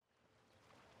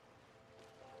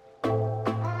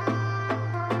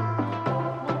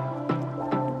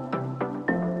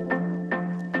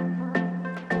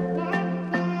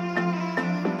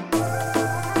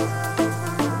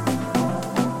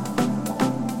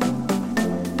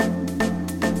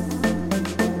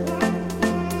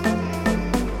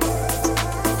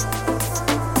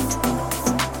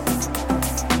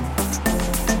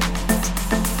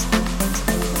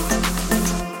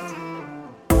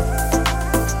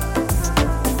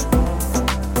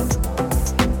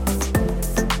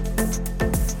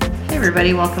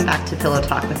everybody. Welcome back to Pillow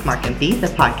Talk with Mark and B, the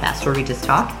podcast where we just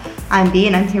talk. I'm B,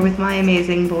 and I'm here with my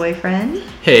amazing boyfriend.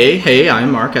 Hey,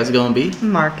 I'm Mark. How's it going, B?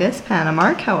 Marcus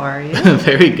Panamark, how are you?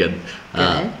 Very good.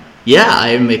 Good. Yeah,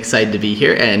 I'm excited to be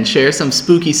here and share some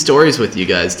spooky stories with you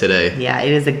guys today. Yeah,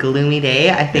 it is a gloomy day.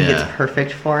 I think Yeah. it's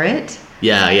perfect for it.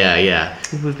 Yeah.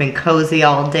 We've been cozy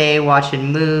all day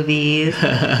watching movies,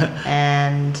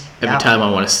 and Every time I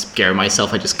want to scare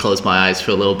myself, I just close my eyes for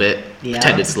a little bit, Yeah.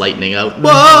 pretend it's lightning out.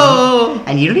 Whoa!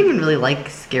 And you don't even really like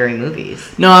scary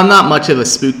movies. No, I'm not much of a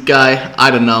spook guy.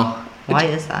 I don't know. Why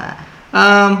is that?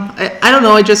 I don't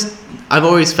know. I've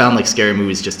always found like scary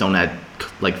movies just don't add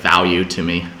like value to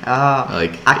me. Oh,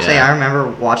 Like, actually, yeah. I remember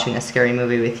watching a scary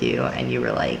movie with you, and you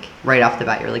were like, right off the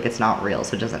bat, you're like, it's not real,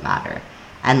 so it doesn't matter.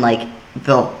 And like,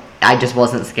 I just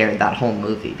wasn't scared that whole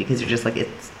movie because you're just like,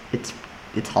 it's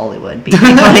Hollywood. Be like,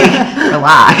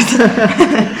 relax.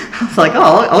 I was like,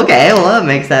 oh, okay, well that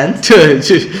makes sense. And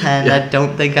Yeah. I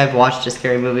don't think I've watched a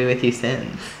scary movie with you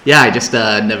since. Yeah, I just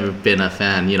never been a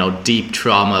fan. You know, deep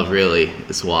trauma really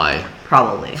is why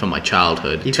Probably. from my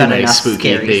childhood. You've Too got many enough spooky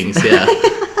scaries. things. Yeah.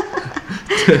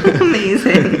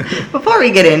 Amazing. Before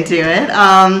we get into it,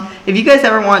 if you guys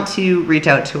ever want to reach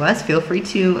out to us, feel free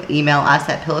to email us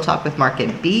at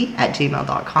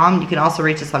pillowtalkwithmarkandb@gmail.com. You can also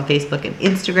reach us on Facebook and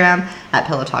Instagram at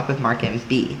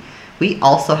pillowtalkwithmarkandb. We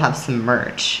also have some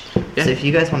merch. Yeah. So if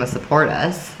you guys want to support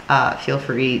us, feel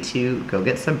free to go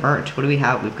get some merch. What do we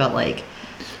have? We've got like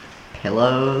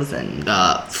pillows and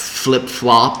Flip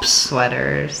flops.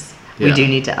 sweaters. We Yeah. do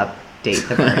need to update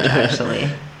the merch actually.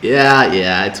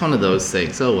 Yeah, it's one of those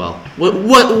things. Oh well.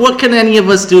 What can any of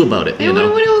us do about it? Hey, You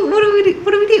know, what do we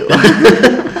do?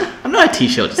 I'm not a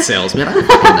t-shirt salesman. I don't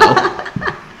fucking know.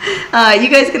 You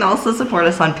guys can also support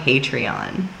us on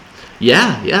Patreon.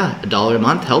 Yeah, $1 a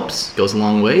month helps. Goes a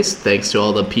long ways. Thanks to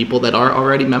all the people that are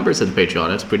already members of the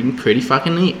Patreon. It's pretty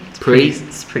fucking neat. It's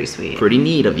pretty sweet. Pretty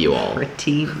neat of you all.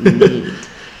 Pretty neat.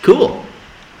 Cool.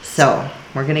 So,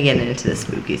 we're going to get into the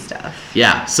spooky stuff.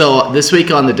 Yeah, so this week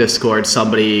on the Discord,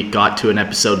 somebody got to an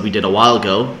episode we did a while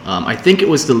ago. I think it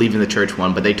was the Leaving the Church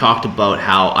one, but they talked about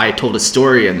how I told a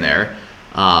story in there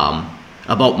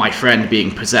about my friend being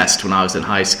possessed when I was in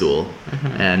high school.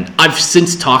 Mm-hmm. And I've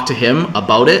since talked to him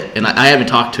about it, and I haven't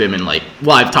talked to him in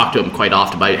I've talked to him quite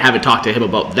often, but I haven't talked to him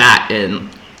about that in,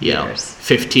 Years.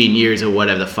 15 years or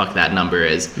whatever the fuck that number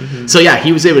is. Mm-hmm. So yeah,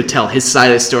 he was able to tell his side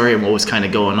of the story and what was kind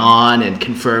of going on, and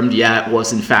confirmed, yeah, it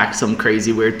was in fact some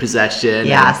crazy weird possession.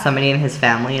 Yeah, somebody in his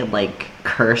family had, like,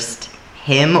 cursed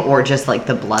him or just, like,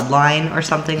 the bloodline or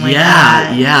something like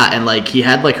that. Yeah, and like he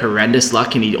had like horrendous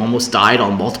luck, and he almost died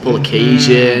on multiple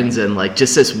occasions, and like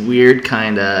just this weird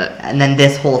kind of. And then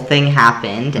this whole thing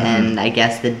happened, Mm-hmm. and I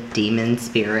guess the demon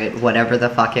spirit, whatever the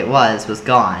fuck it was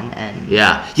gone. And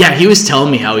Yeah, he was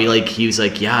telling me how he was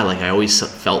like, yeah, like I always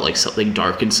felt like something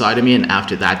dark inside of me, and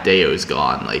after that day it was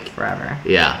gone. Like, forever.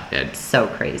 yeah, and So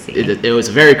crazy. it was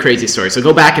a very crazy story. So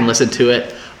go back and listen to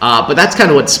it. But that's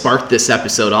kind of what sparked this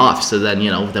episode off. So then,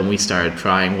 then we started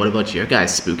trying, what about your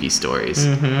guys' spooky stories?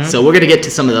 Mm-hmm. So we're going to get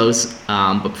to some of those.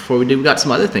 But before we do, we got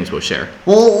some other things we'll share.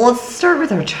 Well, let's start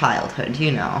with our childhood,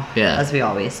 Yeah. as we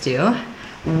always do.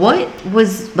 What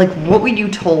were you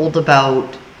told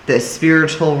about the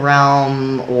spiritual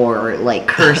realm or like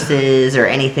curses or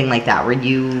anything like that? Were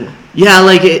you... Yeah,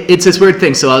 like it's this weird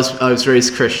thing. So I was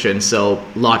raised Christian, so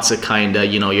lots of kind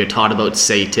of, you're taught about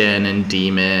Satan and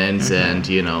demons and,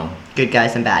 Good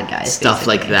guys and bad guys. stuff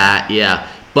like basically. that. Yeah.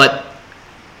 But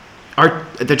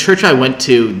the church I went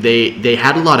to, they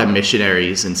had a lot of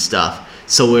missionaries and stuff.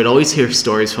 So we'd always hear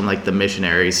stories from like the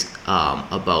missionaries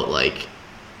about like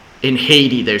in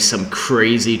Haiti, there's some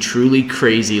crazy, truly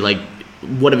crazy, like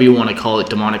whatever you want to call it,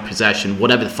 demonic possession,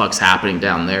 whatever the fuck's happening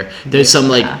down there. There's some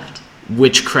like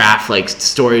witchcraft, like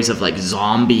stories of like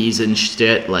zombies and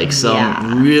shit, like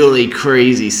some really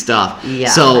crazy stuff. Yeah.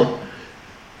 So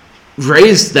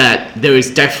raised that there was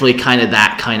definitely kind of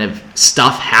that kind of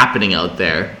stuff happening out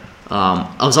there.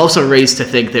 I was also raised to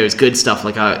think there's good stuff.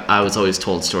 Like I was always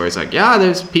told stories like, yeah,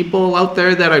 there's people out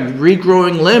there that are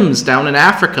regrowing limbs down in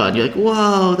Africa, and you're like,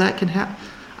 whoa, that can happen.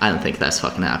 I don't think that's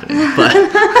fucking happening, but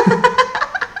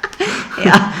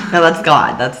Yeah, no, that's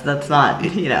God. That's not,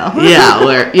 yeah,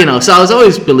 where so I was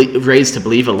always raised to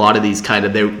believe a lot of these kind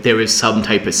of there was some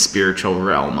type of spiritual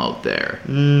realm out there.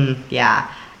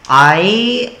 Yeah.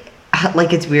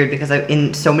 It's weird because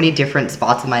in so many different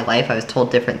spots of my life, I was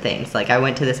told different things. Like, I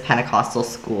went to this Pentecostal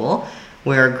school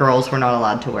where girls were not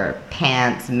allowed to wear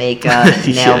pants, makeup,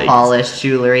 nail Yikes. polish,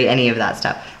 jewelry, any of that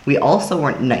stuff. We also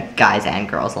weren't, like, guys and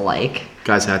girls alike.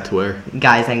 Guys had to wear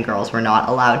Guys and girls were not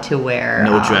allowed to wear...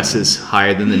 no dresses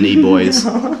higher than the knee boys.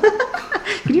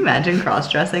 Can you imagine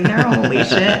cross-dressing there? Holy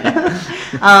shit.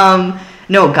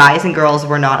 No, guys and girls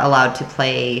were not allowed to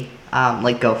play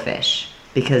like Go Fish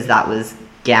because that was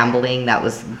gambling, that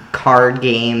was card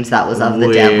games, that was of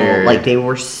the devil. Like, they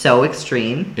were so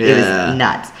extreme. It was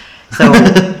nuts. So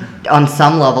on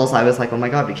some levels I was like, oh my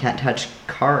god, we can't touch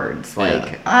cards.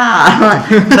 Like,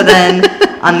 But then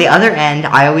on the other end,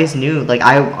 I always knew, like,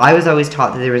 I was always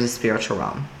taught that there was a spiritual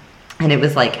realm. And it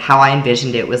was like, how I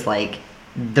envisioned it was like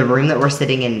the room that we're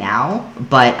sitting in now,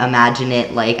 but imagine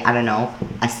it like, I don't know,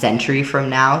 a century from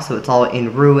now. So it's all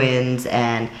in ruins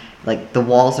and like the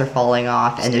walls are falling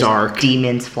off and there's dark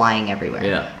demons flying everywhere.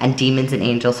 Yeah. And demons and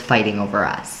angels fighting over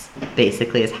us,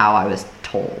 basically, is how I was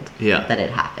told that it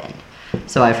happened.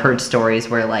 So I've heard stories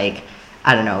where, like,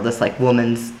 I don't know, this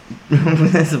woman's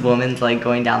like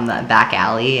going down that back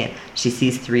alley and she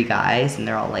sees 3 guys and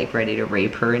they're all like ready to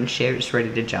rape her and shit, just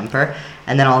ready to jump her,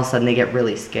 and then all of a sudden they get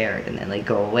really scared and then they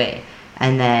go away,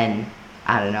 and then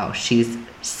I don't know, she's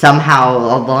somehow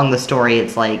along the story,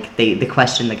 it's like they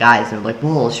question the guys and they're like,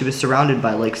 well, she was surrounded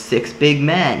by like 6 big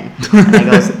men, and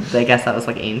I guess that was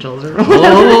like angels or whatever.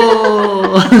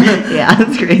 Oh. Yeah,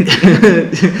 it's crazy.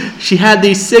 She had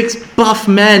these 6 buff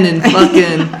men in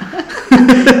fucking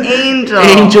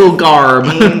angel garb.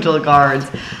 Angel guards.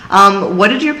 What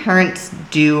did your parents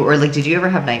do, or like, did you ever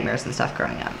have nightmares and stuff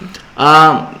growing up?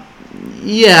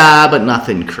 Yeah, but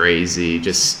nothing crazy.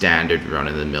 Just standard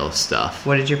run-of-the-mill stuff.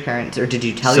 What did your parents, or did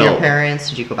you tell your parents?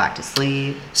 Did you go back to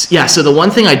sleep? Yeah, so the one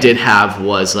thing I did have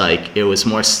was, like, it was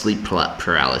more sleep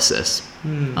paralysis.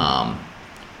 My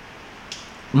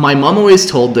mom always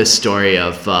told this story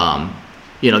of,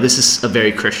 this is a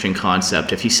very Christian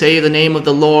concept. If you say the name of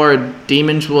the Lord,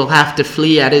 demons will have to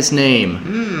flee at his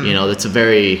name. That's a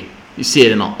very... You see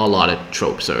it in a lot of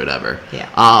tropes or whatever.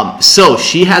 Yeah. So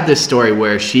she had this story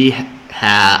where she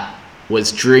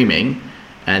was dreaming,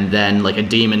 and then like a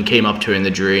demon came up to her in the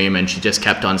dream, and she just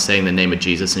kept on saying the name of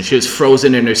Jesus, and she was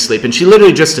frozen in her sleep, and she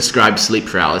literally just described sleep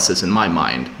paralysis in my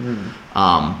mind.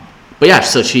 But yeah,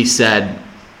 so she said,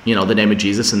 the name of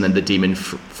Jesus, and then the demon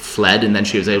fled, and then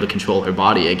she was able to control her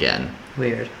body again.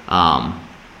 Weird.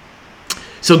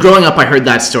 So growing up, I heard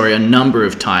that story a number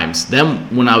of times. Then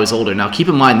when I was older, now keep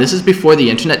in mind, this is before the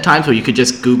internet times where you could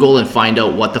just Google and find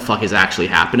out what the fuck is actually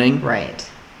happening. Right.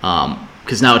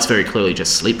 Because now it's very clearly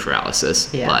just sleep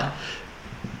paralysis. Yeah. But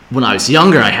when I was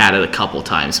younger, I had it a couple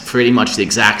times. Pretty much the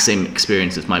exact same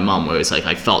experience as my mom, where it's like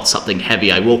I felt something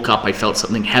heavy. I woke up, I felt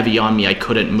something heavy on me. I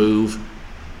couldn't move.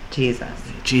 Jesus,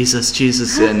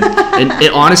 and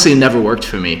it honestly never worked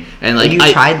for me. And like, you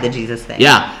tried the Jesus thing.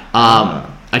 Yeah.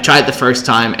 I tried it the first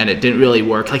time and it didn't really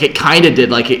work. Like, it kind of did,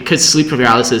 like, because sleep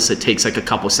paralysis, it takes like a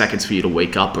couple seconds for you to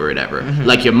wake up or whatever.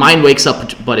 Like, your mind wakes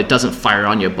up, but it doesn't fire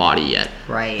on your body yet.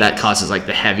 Right. That causes like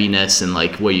the heaviness and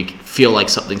like where you feel like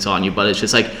something's on you, but it's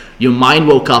just like your mind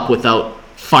woke up without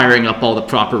firing up all the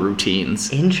proper routines.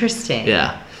 Interesting.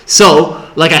 Yeah. So,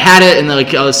 like, I had it, and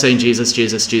like I was saying Jesus,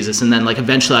 Jesus, Jesus, and then like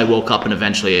eventually I woke up, and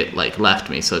eventually it like left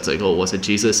me. So it's like, oh, was it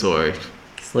Jesus or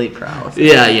sleep paralysis?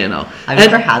 Yeah, I've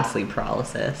never had sleep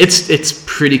paralysis. It's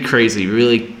pretty crazy,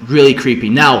 really, really creepy.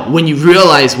 Now, when you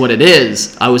realize what it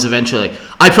is, I was eventually like,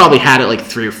 I probably had it like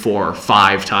 3 or 4 or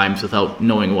 5 times without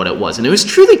knowing what it was, and it was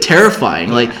truly terrifying.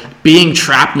 Yeah. Like being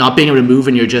trapped, not being able to move,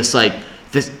 and you're just like,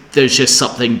 there's just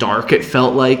something dark. It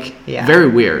felt like very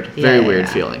weird, very weird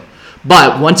feeling.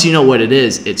 But once you know what it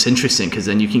is, it's interesting because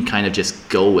then you can kind of just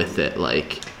go with it.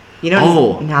 Like,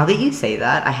 now that you say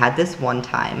that, I had this one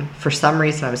time. For some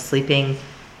reason, I was sleeping,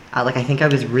 I think I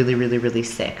was really, really, really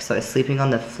sick. So I was sleeping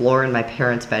on the floor in my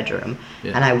parents' bedroom.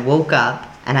 Yeah. And I woke up,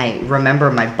 and I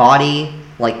remember my body,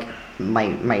 like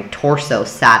my torso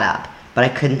sat up, but I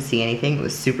couldn't see anything. It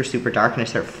was super, super dark, and I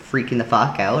started freaking the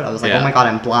fuck out. I was like, oh my God,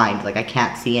 I'm blind. Like, I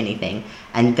can't see anything.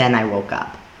 And then I woke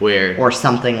up. Weird. Or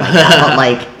something like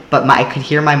that. But I could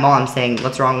hear my mom saying,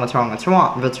 what's wrong?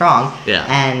 Yeah.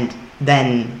 And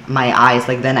then my eyes,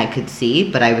 then I could see,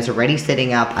 but I was already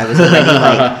sitting up. I was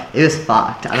already, it was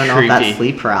fucked. I don't know if that's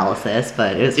sleep paralysis,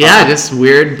 but it was fucked. Just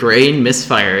weird brain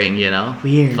misfiring,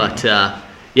 Weird. But, so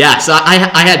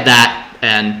I had that,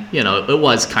 and, it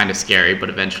was kind of scary, but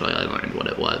eventually I learned what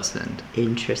it was. And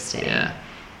interesting. Yeah.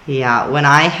 Yeah, when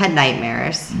I had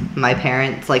nightmares, my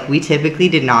parents, we typically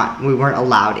we weren't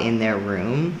allowed in their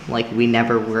room. We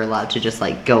never were allowed to just,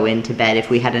 go into bed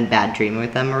if we had a bad dream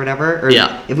with them or whatever. Or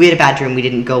if we had a bad dream, we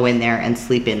didn't go in there and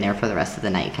sleep in there for the rest of the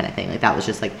night kind of thing. That was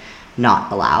just,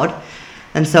 not allowed.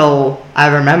 And so I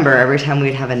remember every time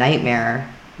we'd have a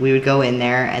nightmare, we would go in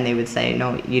there and they would say,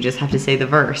 no, you just have to say the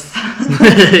verse.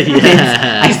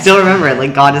 Yeah. I still remember it.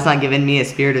 Like, God has not given me a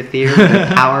spirit of fear, but of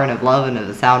power and of love and of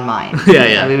a sound mind. Yeah,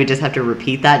 yeah. And we would just have to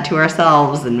repeat that to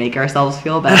ourselves and make ourselves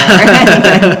feel better and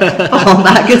then fall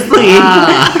back asleep.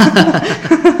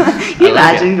 Can you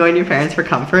imagine going to your parents for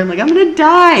comfort? Like, I'm going to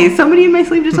die. Somebody in my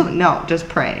sleep just told me. No, just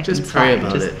pray. Just pray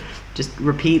about it. Just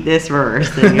repeat this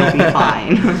verse and you'll be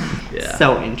fine. Yeah.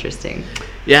 So interesting.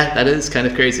 Yeah, that is kind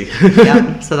of crazy.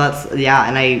 Yeah, so that's, yeah,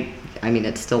 and I mean,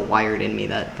 it's still wired in me,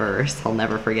 that verse. I'll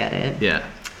never forget it. Yeah.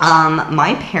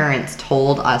 My parents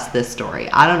told us this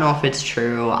story. I don't know if it's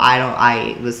true.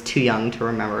 I was too young to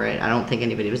remember it. I don't think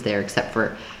anybody was there except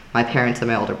for my parents and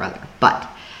my older brother. But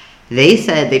they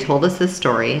told us this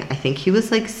story. I think he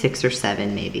was like 6 or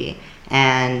 7 maybe.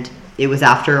 And it was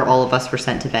after all of us were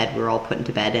sent to bed. We were all put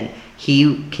into bed, and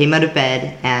he came out of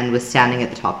bed and was standing at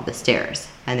the top of the stairs.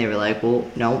 And they were like, well,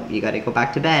 no, you got to go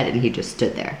back to bed. And he just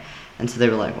stood there. And so they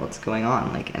were like, what's going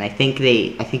on? Like, and I think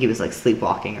he was like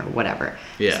sleepwalking or whatever.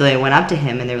 Yeah. So they went up to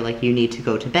him and they were like, you need to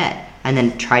go to bed. And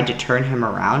then tried to turn him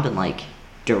around and like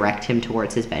direct him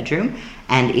towards his bedroom.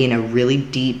 And in a really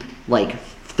deep, like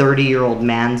 30-year-old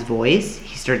man's voice,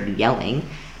 he started yelling.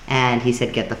 And he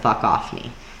said, get the fuck off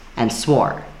me. And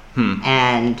swore.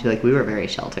 And like, we were very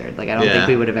sheltered. Like, I don't think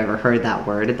we would have ever heard that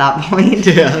word at that point.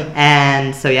 Yeah.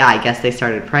 And so, yeah, I guess they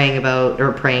started praying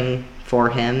for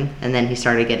him, and then he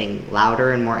started getting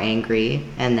louder and more angry,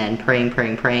 and then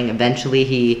praying. Eventually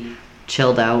he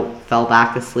chilled out, fell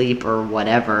back asleep or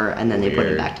whatever, and then they put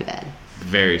him back to bed.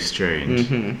 Very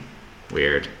strange.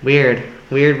 Weird. I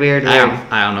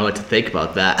don't know what to think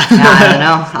about that.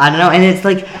 Yeah, I don't know. And it's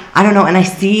like, I don't know. And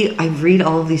I read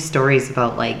all of these stories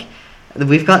about, like,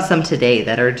 we've got some today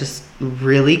that are just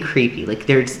really creepy. Like,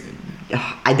 there's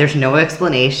no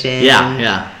explanation.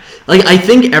 Yeah. Like, I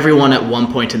think everyone at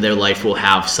one point in their life will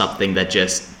have something that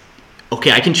just,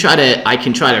 okay, I can try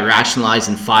to rationalize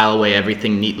and file away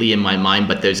everything neatly in my mind,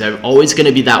 but there's always going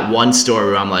to be that one story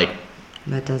where I'm like,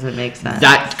 that doesn't make sense.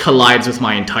 That collides with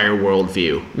my entire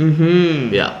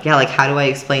worldview. Yeah. Yeah, like, how do I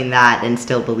explain that and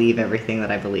still believe everything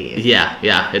that I believe?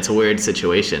 Yeah, it's a weird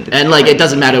situation. And, like, it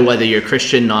doesn't matter whether you're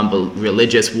Christian,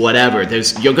 non-religious, whatever.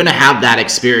 You're going to have that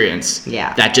experience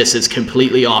that just is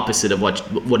completely opposite of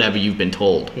whatever you've been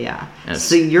told. Yeah.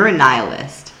 So you're a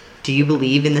nihilist. Do you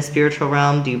believe in the spiritual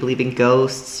realm? Do you believe in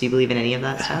ghosts? Do you believe in any of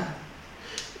that stuff?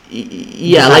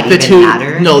 Yeah, like the two.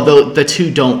 Matter? No, the two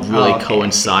don't really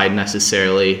coincide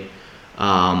necessarily,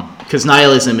 because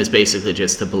nihilism is basically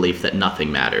just the belief that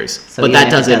nothing matters. So but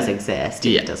that does exist.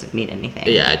 It doesn't mean anything.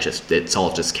 Yeah, it's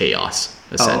all just chaos.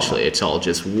 Essentially, it's all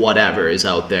just whatever is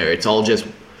out there. It's all just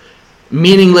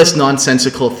meaningless,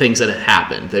 nonsensical things that have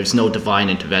happened. There's no divine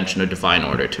intervention or divine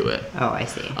order to it. Oh, I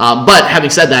see. But having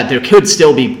said that, there could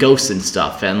still be ghosts and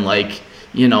stuff, and like.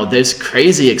 There's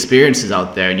crazy experiences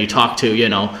out there, and you talk to,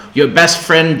 your best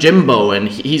friend Jimbo, and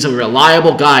he's a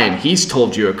reliable guy, and he's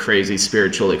told you a crazy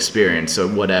spiritual experience or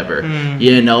whatever,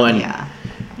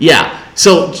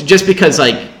 So just because,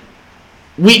 like,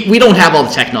 we don't have all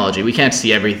the technology, we can't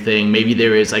see everything. Maybe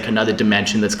there is, like, another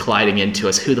dimension that's colliding into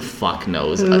us. Who the fuck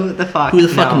knows? Who the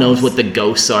fuck knows what the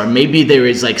ghosts are? Maybe there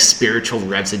is, like, spiritual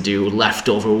residue left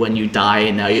over when you die,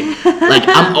 and now like,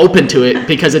 I'm open to it,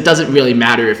 because it doesn't really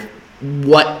matter if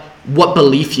what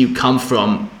belief you come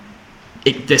from,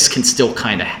 this can still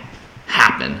kind of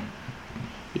happen.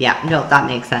 Yeah, no, that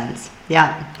makes sense.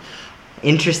 Yeah.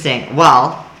 Interesting.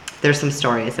 Well, there's some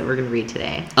stories that we're going to read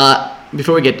today.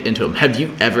 Before we get into them, have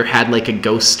you ever had, like, a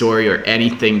ghost story or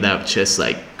anything that's just,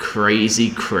 like,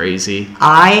 crazy?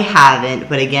 I haven't,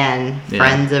 but again,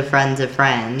 friends of friends of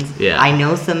friends. Yeah. I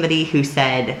know somebody who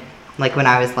said, like, when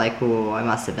I was like, I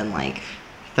must have been like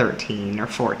 13 or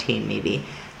 14 maybe.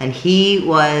 And he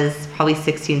was probably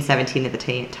 16, 17 at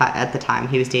the time.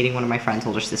 He was dating one of my friend's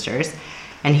older sisters.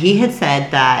 And he had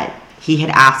said that he had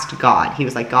asked God. He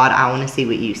was like, God, I want to see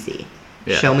what you see.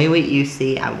 Yeah. Show me what you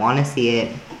see. I want to see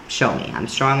it. Show me. I'm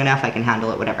strong enough. I can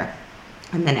handle it, whatever.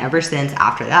 And then ever since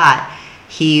after that,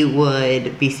 he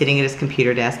would be sitting at his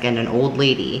computer desk, and an old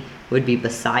lady would be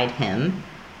beside him,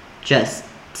 just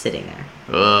sitting there.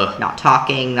 Not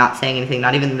talking, not saying anything,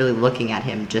 not even really looking at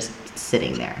him, just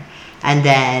sitting there. And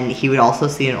then he would also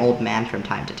see an old man from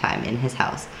time to time in his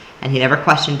house. And he never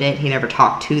questioned it. He never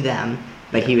talked to them.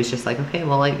 But he was just like, okay,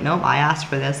 well, like, no, I asked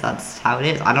for this. That's how it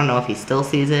is. I don't know if he still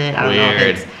sees it. I don't know if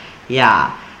it's...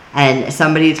 Yeah. And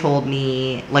somebody told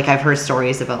me, like, I've heard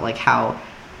stories about, like, how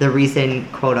the reason,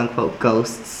 quote-unquote,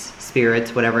 ghosts,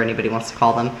 spirits, whatever anybody wants to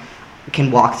call them, can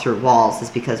walk through walls is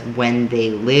because when they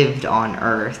lived on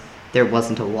Earth, there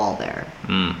wasn't a wall there.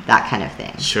 That kind of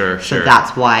thing. Sure. So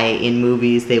that's why in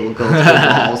movies they will go to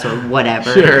the walls or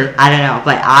whatever. Sure. I don't know,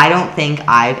 but I don't think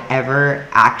I've ever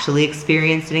actually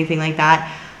experienced anything like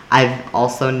that. I've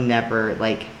also never,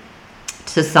 like,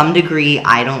 to some degree,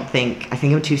 I think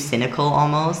I'm too cynical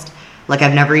almost. Like,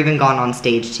 I've never even gone on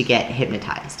stage to get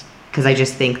hypnotized. Because I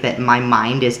just think that my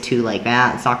mind is too, like,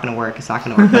 it's not going to work. Like,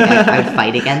 I would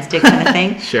fight against it kind of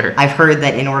thing. Sure. I've heard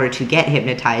that in order to get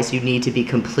hypnotized, you need to be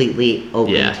completely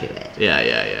open to it. Yeah.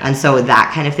 And so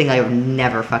that kind of thing, I would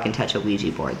never fucking touch a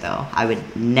Ouija board, though. I would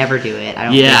never do it. I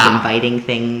don't think inviting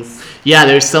things. Yeah,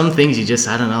 there's some things you just,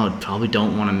 I don't know, probably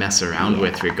don't want to mess around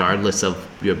with, regardless of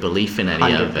your belief in any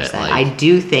 100%. of it. Like, I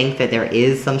do think that there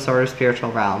is some sort of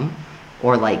spiritual realm,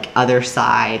 or like other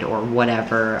side, or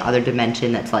whatever, other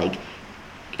dimension that's like,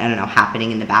 I don't know,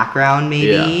 happening in the background maybe.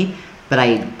 Yeah. But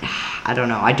I don't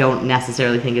know. I don't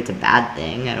necessarily think it's a bad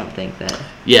thing. I don't think that.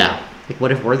 Yeah. Like,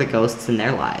 what if we're the ghosts in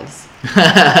their lives? Who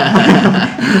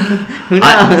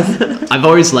knows? I've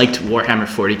always liked Warhammer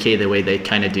 40k. The way they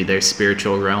kind of do their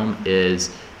spiritual realm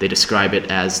is they describe it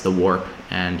as the warp,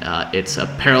 and it's a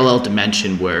parallel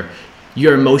dimension where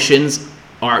your emotions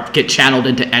get channeled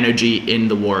into energy in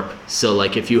the warp. So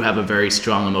like if you have a very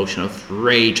strong emotion of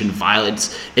rage and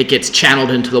violence, it gets channeled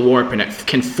into the warp and it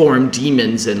can form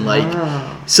demons and like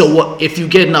so what if you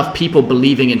get enough people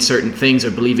believing in certain things or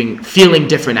feeling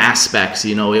different aspects,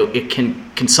 you know, it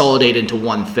can consolidate into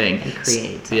one thing and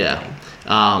create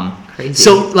something. Crazy.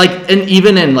 So like, and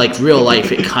even in like real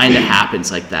life it kind of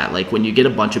happens like that. Like when you get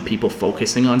a bunch of people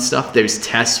focusing on stuff, there's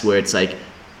tests where it's like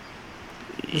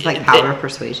it's like power of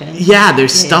persuasion. Yeah,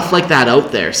 there's stuff like that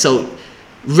out there. So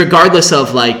regardless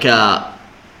of like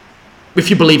if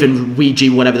you believe in Ouija,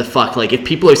 whatever the fuck, like if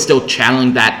people are still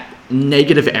channeling that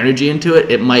negative energy into it,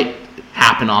 it might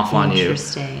happen off on you.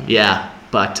 Interesting. Yeah,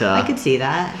 but I could see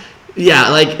that. Yeah,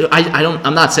 like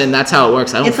I'm not saying that's how it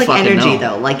works. I don't fucking know. It's like energy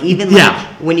though. Like even like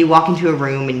when you walk into a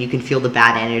room and you can feel the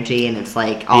bad energy and it's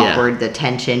like awkward, the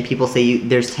tension. People say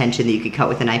there's tension that you could cut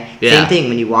with a knife. Same thing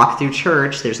when you walk through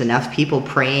church. There's enough people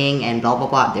praying and blah blah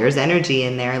blah. There's energy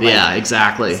in there. Like, yeah,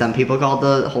 exactly. Some people call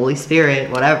it the Holy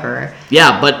Spirit, whatever.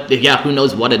 Yeah, but who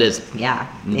knows what it is? Yeah,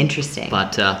 interesting.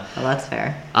 But well, that's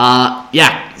fair.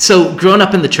 Yeah. So growing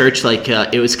up in the church, like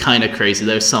it was kind of crazy.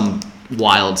 There's some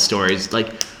wild stories.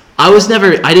 Like I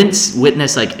didn't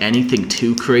witness like anything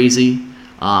too crazy.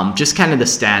 Just kind of the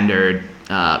standard,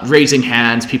 raising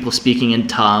hands, people speaking in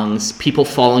tongues, people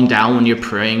falling down when you're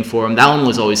praying for them. That one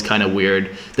was always kind of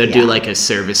weird. They'd do like a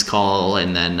service call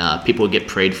and then people would get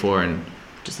prayed for and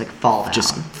just like fall down.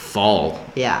 Just fall.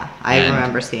 Yeah, I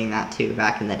remember seeing that too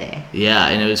back in the day. Yeah,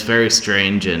 and it was very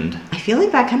strange and... I feel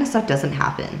like that kind of stuff doesn't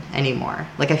happen anymore.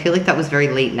 Like I feel like that was very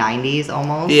late 90s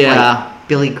almost. Yeah. Like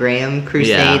Billy Graham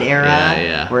crusade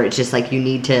era. Where it's just like you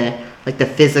need to... Like the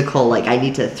physical, like I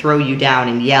need to throw you down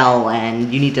and yell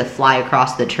and you need to fly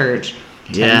across the church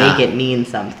to make it mean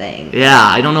something. Yeah,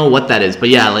 I don't know what that is. But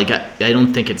yeah, like I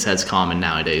don't think it's as common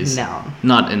nowadays. No.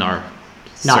 Not in our...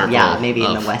 maybe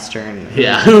in the Western.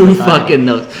 Yeah, who fucking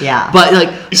knows? Yeah. But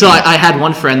like, so I had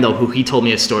one friend though who he told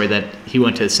me a story that he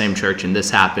went to the same church and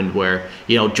this happened where,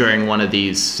 you know, during one of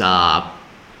these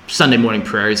Sunday morning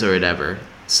prayers or whatever,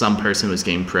 some person was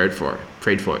getting prayed for,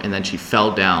 and then she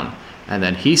fell down. And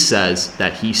then he says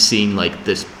that he's seen like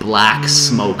this black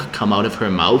smoke come out of her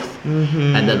mouth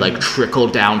and then like trickle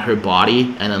down her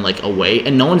body and then like away.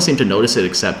 And no one seemed to notice it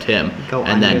except him. Go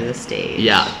and under then, the stage.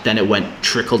 Yeah, then it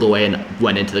trickled away and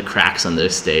went into the cracks under the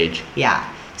stage.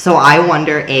 Yeah. So I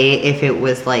wonder, if it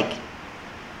was like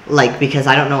because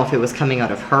I don't know if it was coming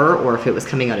out of her or if it was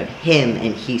coming out of him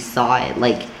and he saw it.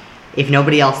 Like, if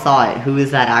nobody else saw it, who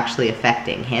is that actually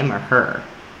affecting, him or her?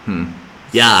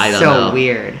 Yeah, I don't know. So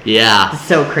weird. Yeah.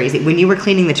 So crazy. When you were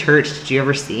cleaning the church, did you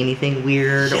ever see anything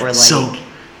weird or like...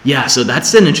 So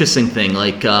that's an interesting thing.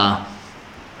 Like,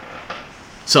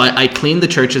 so I cleaned the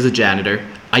church as a janitor.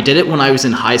 I did it when I was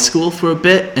in high school for a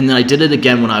bit, and then I did it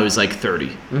again when I was like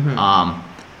 30.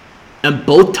 And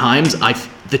both times,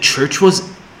 the church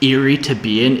was eerie to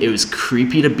be in. It was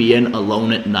creepy to be in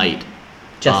alone at night.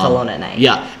 Just alone at night.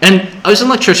 Yeah. And I was an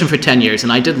electrician for 10 years,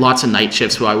 and I did lots of night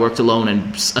shifts where I worked alone in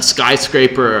a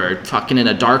skyscraper or fucking in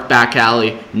a dark back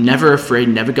alley. Never afraid,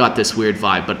 never got this weird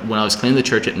vibe. But when I was cleaning the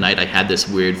church at night, I had this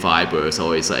weird vibe where it was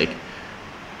always like,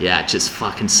 yeah, just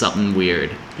fucking something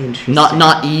weird. Interesting.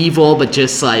 Not evil, but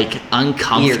just like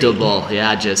uncomfortable. Eerie.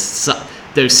 Yeah, just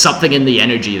there's something in the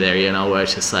energy there, you know, where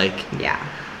it's just like... Yeah.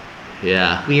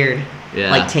 Yeah. Weird. Yeah.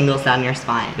 Like tingles down your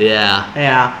spine. Yeah.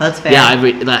 Yeah, that's fair.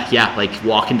 Yeah, like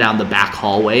walking down the back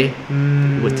hallway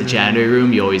with the janitor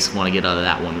room, you always want to get out of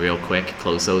that one real quick,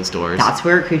 close those doors. That's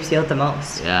where it creeps you out the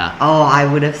most. Yeah. Oh, I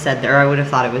would have said there. I would have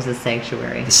thought it was the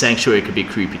sanctuary. The sanctuary could be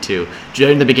creepy too.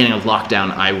 During the beginning of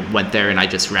lockdown, I went there and I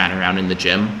just ran around in the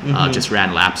gym, just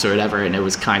ran laps or whatever, and it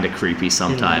was kind of creepy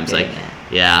sometimes. Like,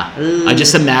 yeah. Ooh. I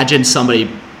just imagine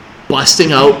somebody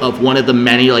busting out of one of the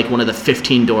many, like one of the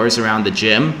 15 doors around the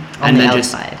gym, On the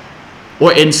outside.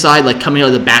 or inside, like coming out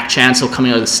of the back chancel,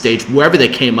 coming out of the stage, wherever they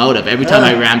came out of. Every time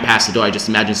I ran past the door, I just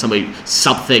imagine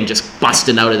something just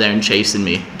busting out of there and chasing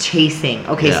me. Chasing.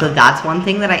 Okay, Yeah. so that's one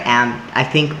thing that I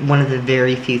think one of the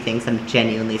very few things I'm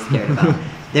genuinely scared about.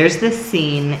 There's this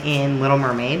scene in Little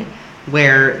Mermaid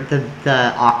where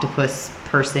the octopus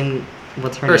person,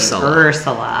 what's her Ursula. name?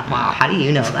 Ursula. Wow, how do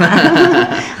you know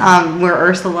that? Where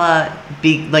Ursula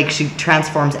she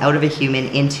transforms out of a human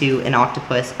into an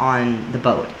octopus on the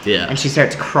boat. Yeah. And she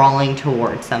starts crawling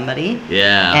towards somebody.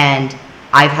 Yeah. And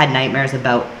I've had nightmares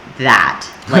about that.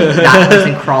 Like that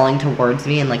person crawling towards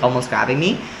me and like almost grabbing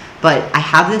me. But I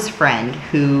have this friend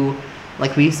who,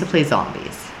 like, we used to play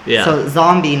zombies. Yeah. So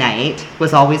zombie night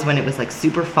was always when it was like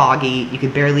super foggy. You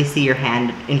could barely see your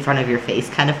hand in front of your face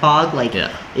kind of fog. Like,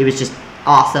 Yeah. it was just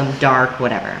awesome, dark,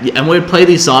 whatever. Yeah, and we'd play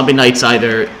these zombie nights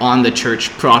either on the church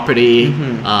property,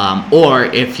 or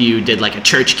if you did like a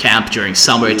church camp during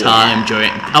summertime,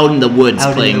 out in the woods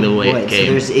Out playing in the woods.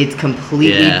 game. So it's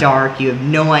completely Yeah. dark. You have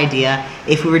no idea.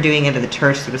 If we were doing it at the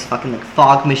church, there was fucking like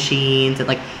fog machines and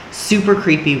like super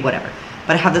creepy, whatever.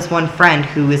 But I have this one friend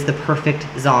who is the perfect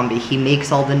zombie. He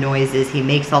makes all the noises. He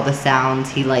makes all the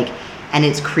sounds. And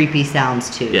it's creepy sounds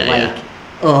too. Yeah, like, yeah.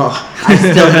 ugh, I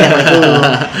still get like,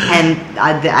 ugh. And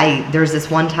there was this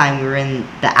one time we were in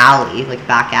the alley, like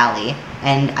back alley,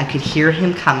 and I could hear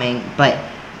him coming, but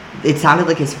it sounded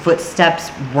like his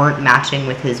footsteps weren't matching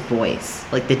with his voice.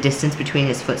 Like the distance between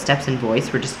his footsteps and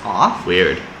voice were just off.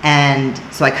 Weird. And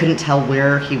so I couldn't tell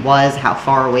where he was, how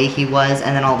far away he was,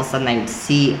 and then all of a sudden I would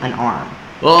see an arm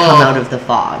come out of the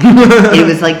fog. It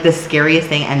was like the scariest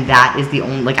thing, and that is the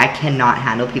only, like, I cannot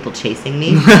handle people chasing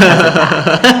me because of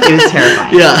that. It was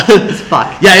terrifying. Yeah. It's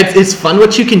fucked. Yeah, it's fun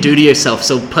what you can do to yourself.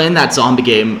 So playing that zombie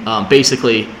game,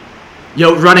 basically,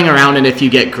 running around, and if you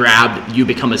get grabbed, you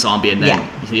become a zombie, and then,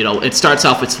 it starts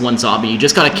off with one zombie. You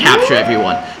just gotta capture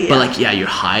everyone. Yeah. But you're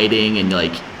hiding, and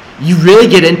you really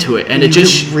get into it, and it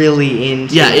just really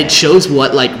into it shows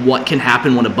what can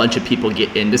happen when a bunch of people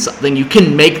get into something. You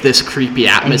can make this creepy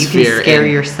atmosphere. And you can scare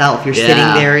yourself. You're sitting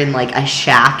there in like a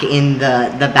shack in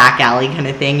the back alley kind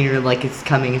of thing, and you're like, it's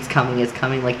coming.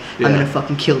 Like, I'm gonna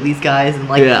fucking kill these guys, and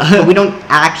but we don't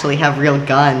actually have real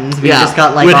guns. We just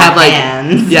got like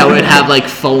hands. Yeah, we'd have like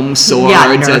foam swords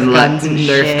Nerf guns and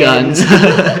Nerf shit. guns.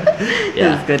 It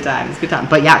was good times.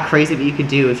 But yeah, crazy what you could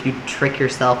do if you trick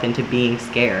yourself into being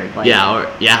scared. Like,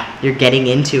 you're getting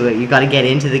into it. You got to get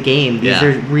into the game. These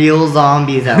are real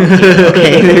zombies out here.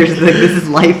 Okay, this is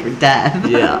life or death.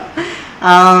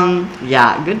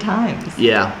 Good times.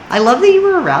 Yeah. I love that you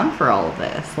were around for all of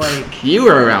this. Like, you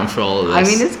were around for all of this. I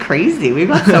mean, it's crazy. We've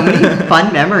got so many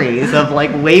fun memories of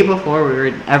like way before we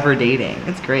were ever dating.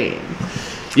 It's great.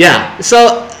 Yeah.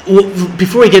 So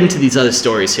before we get into these other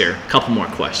stories here, a couple more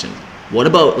questions. What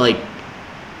about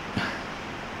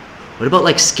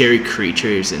scary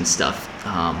creatures and stuff?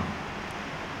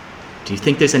 Do you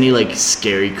think there's any like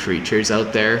scary creatures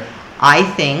out there? I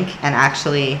think, and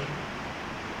actually,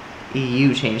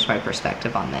 you changed my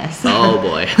perspective on this. Oh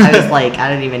boy. I was like, I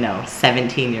don't even know,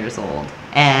 17 years old,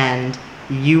 and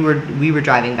we were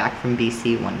driving back from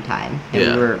BC one time,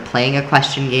 and we were playing a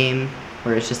question game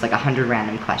where it's just like 100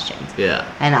 random questions. Yeah.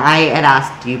 And I had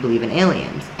asked, do you believe in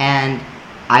aliens? And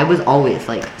I was always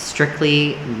like,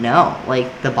 strictly no.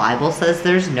 Like, the Bible says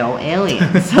there's no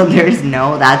aliens. So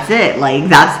that's it. Like,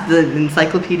 that's the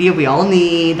encyclopedia we all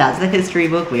need. That's the history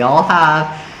book we all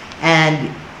have.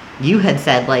 And you had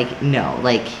said, like, no.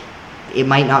 Like, it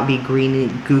might not be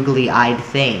green, googly-eyed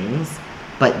things,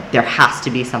 but there has to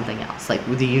be something else. Like,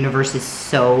 the universe is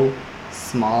so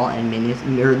small and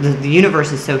the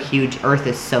universe is so huge. Earth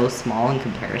is so small in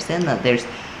comparison that there's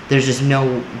just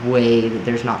no way that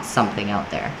there's not something out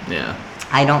there. Yeah.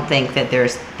 I don't think that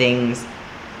there's things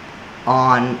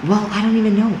I don't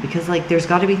even know, because like there's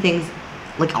got to be things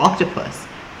like octopus.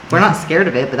 We're not scared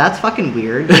of it, but that's fucking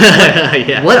weird.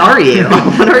 Like, what are you?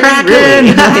 What are you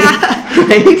really?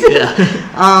 Right? Yeah.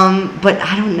 But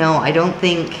I don't know. I don't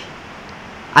think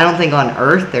on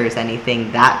Earth there's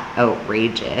anything that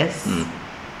outrageous.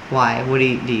 Why? What do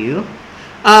you?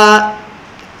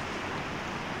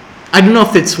 I don't know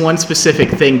if it's one specific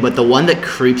thing, but the one that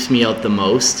creeps me out the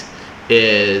most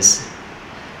is,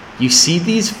 you see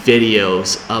these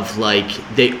videos of like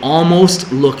they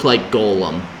almost look like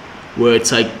Golem, where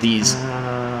it's like these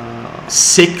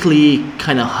sickly,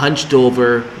 kind of hunched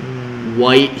over,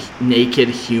 white, naked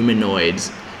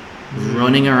humanoids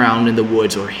running around in the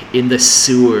woods or in the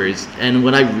sewers. And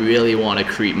when I really want to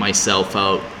creep myself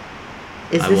out,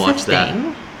 Is this watch a that.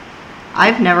 thing?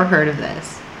 I've never heard of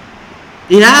this.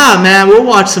 Yeah, man, we'll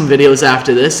watch some videos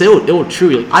after this. It will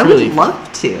truly. I would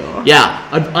love to. Yeah,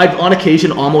 I've on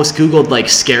occasion almost Googled like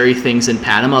scary things in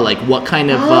Panama, like what kind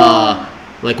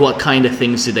of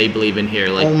things do they believe in here?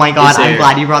 Like, Oh my god, is there- I'm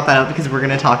glad you brought that up because we're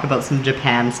gonna talk about some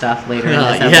Japan stuff later in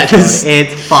this Yeah, episode. this-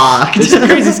 It's fucked. It's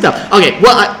crazy stuff. Okay,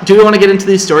 well, do we want to get into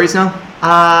these stories now?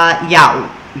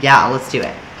 Yeah, let's do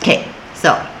it. Okay,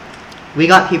 so we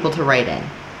got people to write in.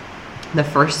 The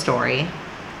first story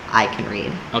I can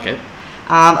read. Okay.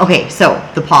 Okay, so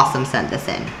the possum sent this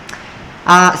in.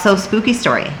 So spooky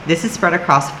story. This is spread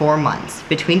across 4 months.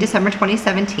 Between December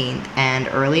 2017 and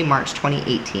early March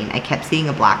 2018, I kept seeing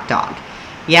a black dog.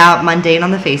 Yeah, mundane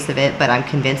on the face of it, but I'm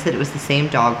convinced that it was the same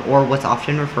dog, or what's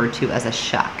often referred to as a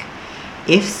shuck.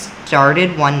 It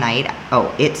started one night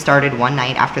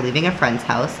after leaving a friend's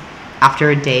house after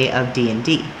a day of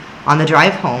D&D. On the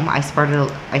drive home, I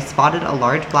spotted a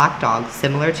large black dog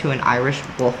similar to an Irish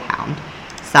wolfhound,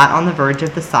 sat on the verge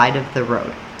of the side of the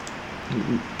road.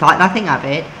 Thought nothing of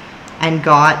it, and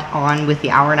got on with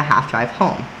the hour-and-a-half drive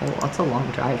home. Well, that's a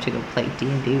long drive to go play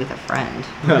D&D with a friend.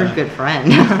 You're a good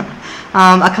friend.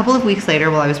 A couple of weeks later,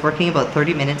 while I was working about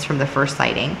 30 minutes from the first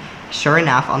sighting, sure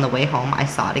enough, on the way home, I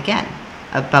saw it again.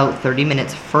 About 30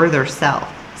 minutes further south.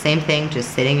 Same thing,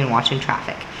 just sitting and watching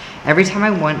traffic. Every time I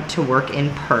went to work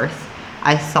in Perth,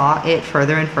 I saw it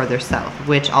further and further south,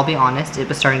 which, I'll be honest, it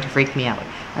was starting to freak me out.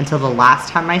 Until the last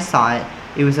time I saw it,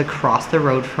 it was across the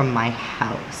road from my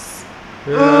house.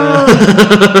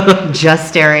 Just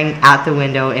staring at the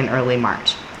window in early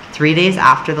March. 3 days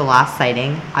after the last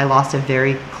sighting, I lost a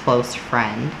very close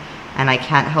friend, and I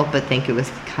can't help but think it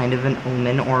was kind of an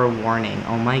omen or a warning.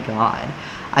 Oh my god.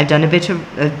 I've done a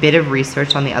bit of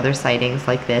research on the other sightings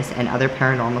like this and other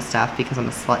paranormal stuff because I'm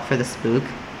a slut for the spook.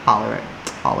 Holler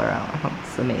out.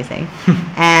 It's amazing.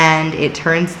 And it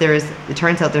turns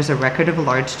out there's a record of a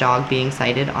large dog being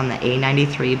sighted on the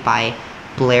A93 by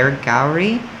Blair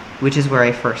Gowrie, which is where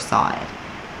I first saw it.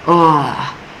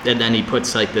 Oh. And then he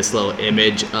puts like this little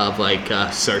image of like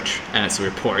search, and it's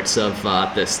reports of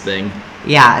this thing.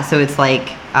 Yeah, so it's like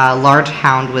a large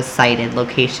hound was sighted,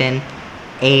 location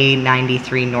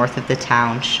A93 north of the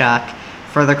town, Shuck.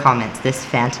 Further comments, this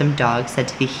phantom dog said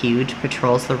to be huge,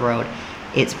 patrols the road.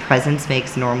 Its presence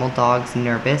makes normal dogs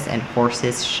nervous and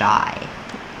horses shy.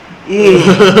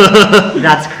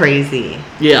 That's crazy.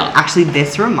 Yeah. Actually,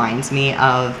 this reminds me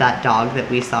of that dog that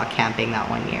we saw camping that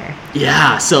one year.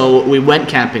 Yeah, so we went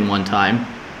camping one time,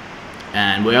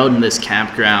 and we're out in this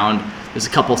campground. There's a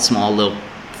couple small little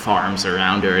farms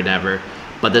around or whatever,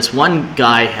 but this one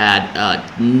guy had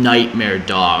a nightmare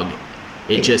dog.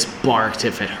 It just barked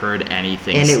if it heard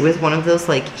anything. And it was one of those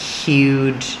like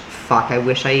huge, I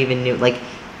wish I even knew, like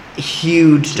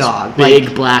huge just dog. Big,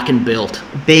 like, black and built.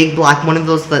 Big black, one of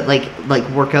those that like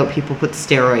workout people put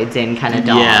steroids in kind of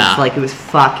dogs. Yeah. Like it was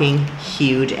fucking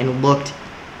huge and looked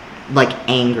like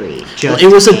angry.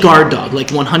 It was a guard dog. Like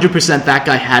 100% that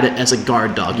guy had it as a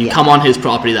guard dog. You come on his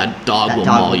property, that dog will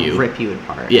maul you. Rip you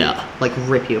apart. Yeah. Like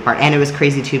rip you apart. And it was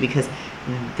crazy too because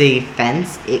the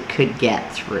fence, it could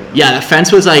get through. Yeah, the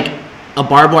fence was like a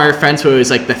barbed wire fence where it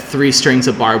was like the 3 strings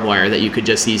of barbed wire that you could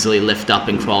just easily lift up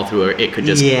and crawl through, or it could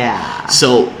just... Yeah.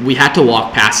 So we had to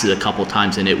walk past it a couple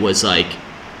times, and it was like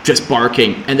just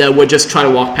barking, and then we'd just try to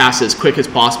walk past it as quick as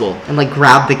possible. And like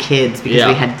grab the kids because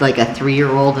we had like a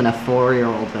 3-year-old and a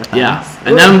 4-year-old with us.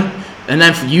 Yeah. And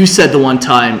then you said the one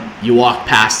time you walked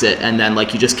past it, and then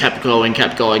like you just kept going,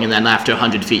 and then after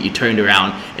 100 feet you turned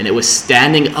around, and it was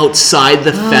standing outside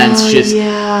the fence, just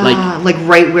like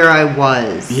right where I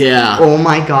was. Yeah. Oh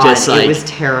my god, just, like, it was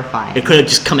terrifying. It could have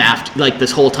just come after, like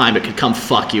this whole time it could come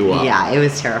fuck you up. Yeah, it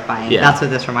was terrifying. Yeah. That's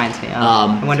what this reminds me of.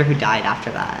 I wonder who died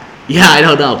after that. Yeah, I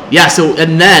don't know. Yeah, so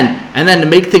and then to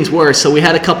make things worse, so we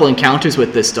had a couple encounters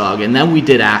with this dog, and then we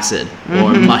did acid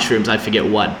or mushrooms, I forget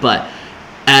what,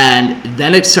 and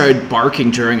then it started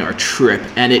barking during our trip,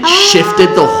 and it shifted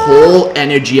the whole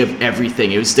energy of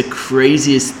everything. It was the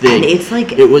craziest thing. And it's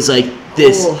like... It was like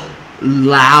this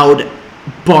loud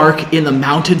bark in the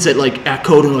mountains that like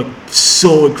echoed and like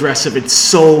so aggressive and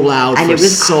so loud. And for it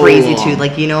was so crazy long. too.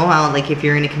 Like, you know how like if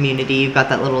you're in a community, you've got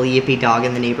that little yippy dog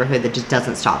in the neighborhood that just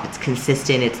doesn't stop. It's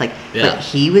consistent. It's like, but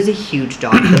he was a huge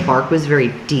dog. The bark was very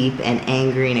deep and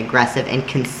angry and aggressive and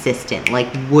consistent. Like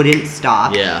wouldn't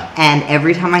stop. Yeah. And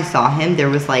every time I saw him, there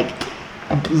was like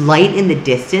light in the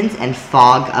distance and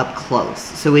fog up close.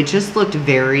 So it just looked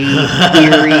very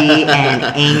eerie and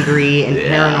angry and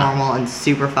paranormal and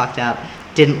super fucked up.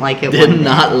 Didn't like it. Did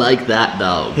not like that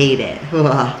dog. Hate it.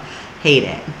 Ugh. Hate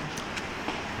it.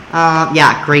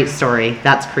 Yeah, great story.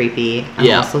 That's creepy.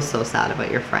 I'm also so sad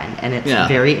about your friend. And it's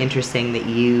very interesting that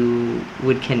you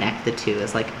would connect the two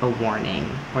as like a warning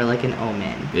or like an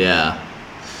omen. Yeah.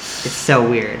 It's so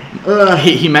weird.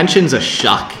 He mentions a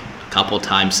shuck a couple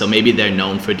times, so maybe they're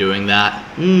known for doing that.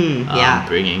 Yeah.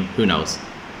 Bringing, who knows.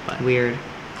 But. Weird.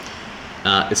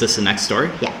 Is this the next story?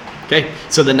 Yeah. Okay,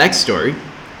 so the next story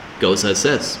goes as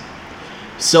this.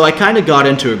 So I kind of got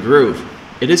into a groove.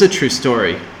 It is a true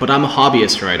story, but I'm a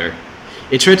hobbyist writer.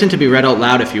 It's written to be read out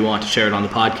loud if you want to share it on the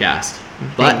podcast.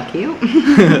 Thank you.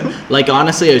 Like,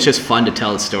 honestly, it was just fun to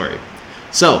tell a story.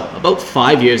 So, about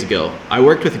 5 years ago, I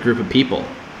worked with a group of people.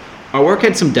 Our work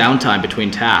had some downtime between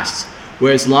tasks,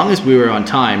 where as long as we were on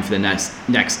time for the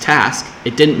next task,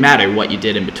 it didn't matter what you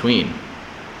did in between.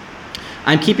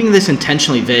 I'm keeping this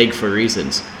intentionally vague for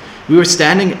reasons. We were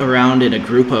standing around in a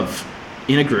group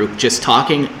just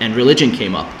talking, and religion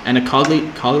came up, and a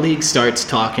colleague starts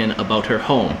talking about her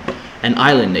home, an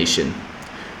island nation.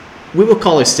 We will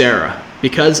call her Sarah,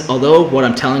 because although what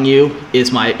I'm telling you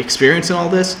is my experience in all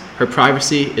this, her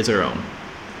privacy is her own.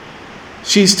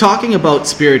 She's talking about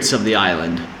spirits of the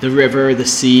island, the river, the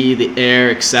sea, the air,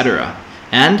 etc.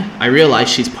 And I realize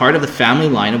she's part of the family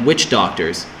line of witch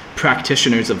doctors,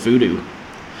 practitioners of voodoo.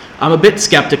 I'm a bit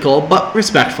skeptical, but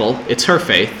respectful. It's her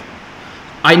faith.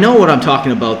 I know what I'm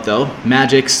talking about though.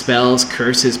 Magic, spells,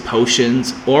 curses,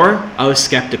 potions. Or I was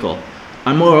skeptical.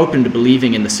 I'm more open to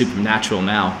believing in the supernatural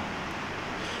now.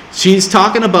 She's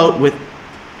talking about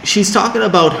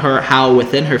how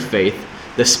within her faith,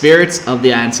 the spirits of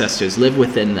the ancestors live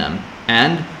within them,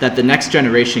 and that the next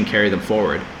generation carry them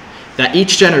forward. That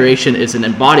each generation is an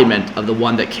embodiment of the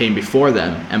one that came before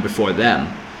them and before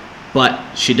them.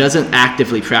 But she doesn't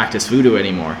actively practice voodoo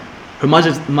anymore. Her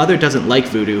mother doesn't like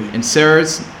voodoo and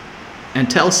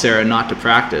tells Sarah not to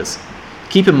practice.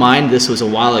 Keep in mind this was a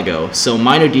while ago, so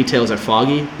minor details are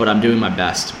foggy, but I'm doing my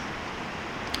best.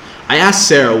 I asked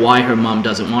Sarah why her mom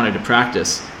doesn't want her to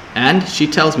practice, and she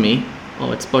tells me,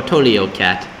 oh, it's Bartolio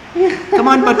cat. Come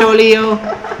on, Bartolio.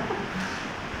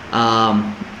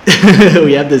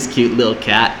 We have this cute little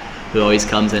cat who always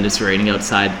comes in. It's raining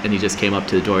outside, and he just came up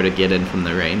to the door to get in from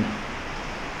the rain.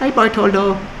 Hi,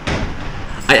 Bartolo.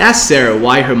 I asked Sarah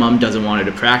why her mom doesn't want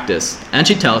her to practice, and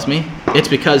she tells me it's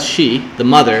because she, the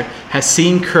mother, has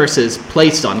seen curses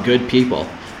placed on good people,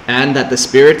 and that the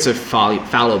spirits are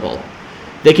fallible.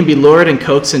 They can be lured and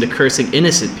coaxed into cursing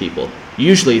innocent people,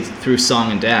 usually through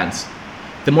song and dance.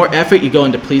 The more effort you go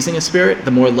into pleasing a spirit,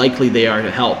 the more likely they are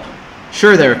to help.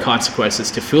 Sure, there are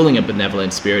consequences to fooling a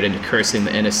benevolent spirit into cursing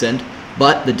the innocent,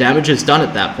 but the damage is done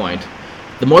at that point.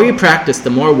 The more you practice, the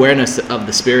more awareness of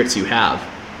the spirits you have.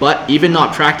 But even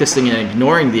not practicing and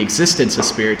ignoring the existence of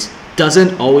spirits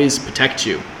doesn't always protect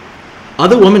you.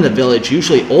 Other women in the village,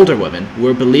 usually older women,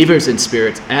 were believers in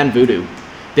spirits and voodoo.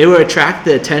 They would attract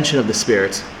the attention of the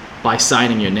spirits by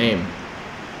signing your name.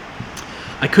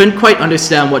 I couldn't quite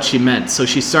understand what she meant, so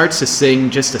she starts to sing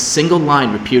just a single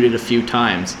line repeated a few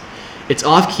times. It's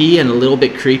off key and a little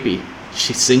bit creepy.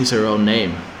 She sings her own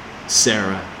name.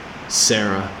 Sarah,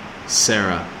 Sarah,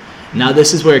 Sarah. Now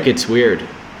this is where it gets weird.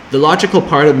 The logical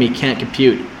part of me can't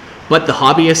compute, but the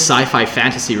hobbyist sci-fi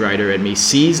fantasy writer in me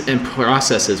sees and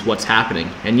processes what's happening.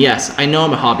 And yes, I know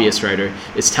I'm a hobbyist writer.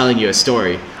 It's telling you a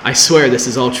story. I swear this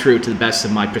is all true to the best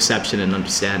of my perception and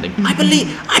understanding. I believe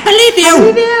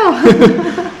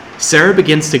you! Sarah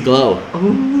begins to glow.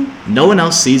 Oh. No one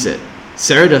else sees it.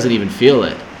 Sarah doesn't even feel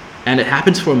it. And it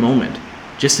happens for a moment,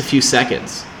 just a few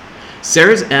seconds.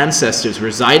 Sarah's ancestors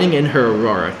residing in her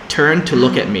aurora turn to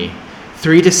look at me.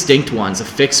 3 distinct ones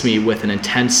affix me with an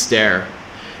intense stare.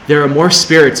 There are more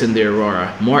spirits in the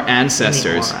aurora, more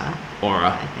ancestors.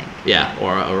 Aura. I think. Yeah,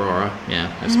 aurora.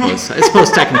 Yeah, I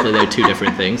suppose technically they're 2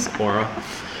 different things. Aura.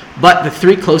 But the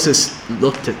 3 closest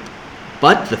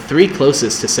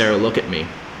to Sarah look at me.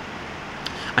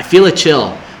 I feel a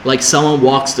chill, like someone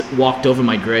walked over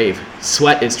my grave.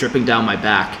 Sweat is dripping down my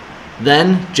back.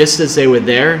 Then, just as they were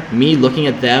there, me looking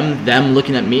at them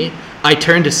looking at me, I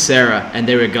turned to Sarah and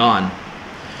they were gone.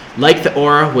 Like the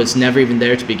aura was never even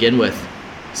there to begin with.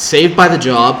 Saved by the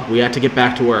job, we had to get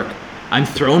back to work. I'm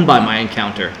thrown by my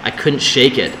encounter. I couldn't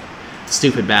shake it.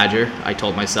 Stupid badger, I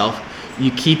told myself. You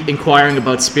keep inquiring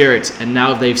about spirits, and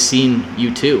now they've seen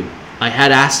you too. I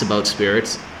had asked about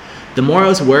spirits. The more I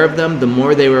was aware of them, the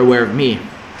more they were aware of me.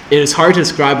 It is hard to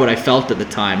describe what I felt at the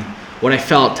time, what I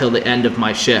felt till the end of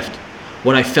my shift,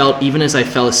 what I felt even as I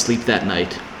fell asleep that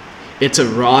night. It's a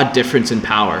raw difference in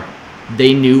power.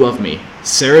 They knew of me.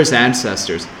 Sarah's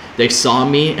ancestors. They saw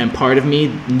me, and part of me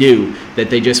knew that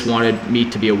they just wanted me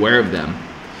to be aware of them.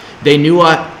 They knew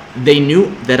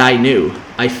that I knew.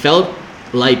 I felt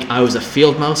like I was a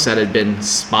field mouse that had been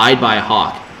spied by a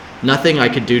hawk. Nothing I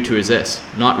could do to resist.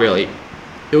 Not really.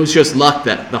 It was just luck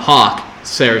that the hawk,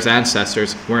 Sarah's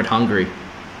ancestors, weren't hungry.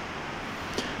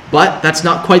 But that's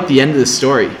not quite the end of the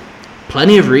story.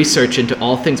 Plenty of research into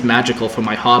all things magical from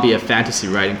my hobby of fantasy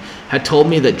writing had told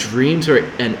me that dreams are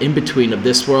an in-between of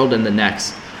this world and the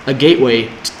next, a gateway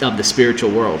of the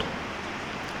spiritual world.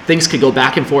 Things could go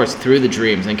back and forth through the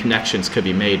dreams, and connections could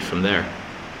be made from there.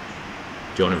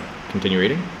 Do you want to continue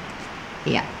reading?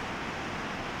 Yeah.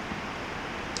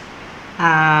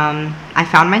 I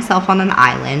found myself on an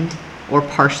island, or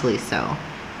partially so.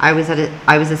 I was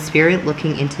a spirit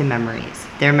looking into memories.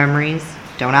 Their memories.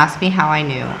 Don't ask me how I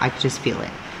knew. I could just feel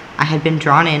it. I had been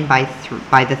drawn in by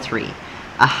the three.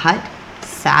 A hut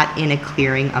sat in a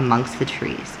clearing amongst the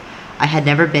trees. I had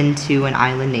never been to an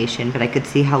island nation, but I could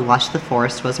see how lush the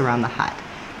forest was around the hut.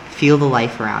 Feel the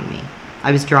life around me.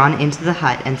 I was drawn into the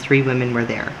hut, and 3 women were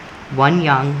there. One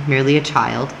young, merely a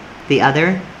child. The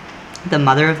other, the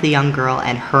mother of the young girl,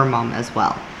 and her mom as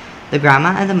well. The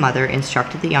grandma and the mother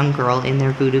instructed the young girl in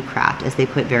their voodoo craft as they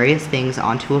put various things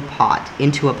into a pot,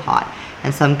 and a pot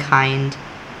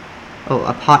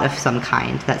of some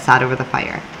kind that sat over the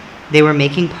fire. They were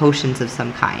making potions of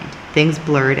some kind. Things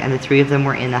blurred, and the 3 of them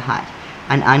were in the hut.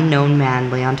 An unknown man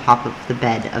lay on top of the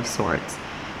bed of sorts.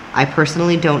 I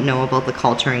personally don't know about the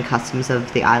culture and customs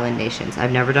of the island nations.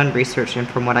 I've never done research, and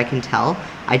from what I can tell,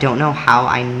 I don't know how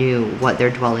I knew what their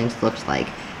dwellings looked like.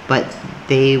 But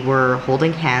they were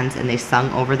holding hands, and they sung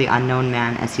over the unknown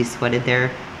man as he sweated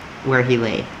there where he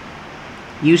lay.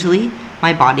 Usually,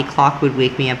 my body clock would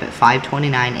wake me up at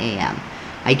 5:29 a.m.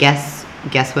 I guess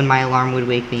when my alarm would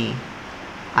wake me,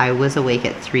 I was awake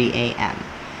at 3 a.m.,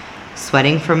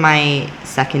 sweating from my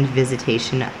second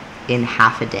visitation in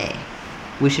half a day.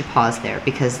 We should pause there,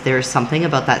 because there's something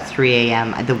about that 3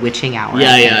 a.m., the witching hour.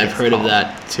 Yeah, I've heard of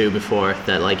that too before.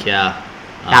 That, like, yeah.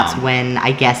 That's when,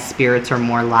 I guess, spirits are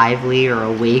more lively or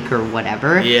awake or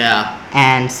whatever. Yeah.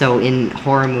 And so in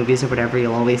horror movies or whatever,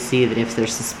 you'll always see that if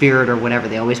there's a spirit or whatever,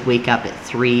 they always wake up at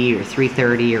 3 or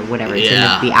 3:30 or whatever. It's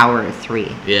in the hour of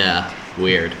 3. Yeah.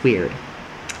 Weird.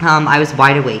 I was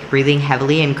wide awake, breathing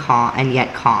heavily and calm, and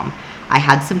yet calm. I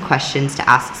had some questions to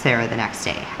ask Sarah the next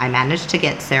day. I managed to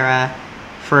get to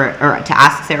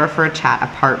ask Sarah for a chat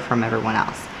apart from everyone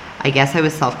else. I guess I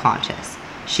was self-conscious.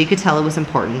 She could tell it was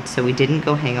important, so we didn't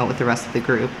go hang out with the rest of the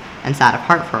group and sat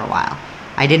apart for a while.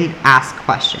 I didn't ask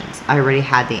questions. I already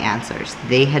had the answers.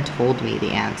 They had told me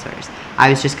the answers. I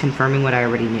was just confirming what I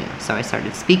already knew, so I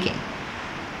started speaking.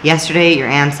 Yesterday, your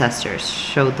ancestors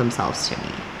showed themselves to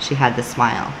me. She had the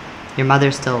smile. Your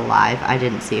mother's still alive. I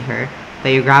didn't see her, but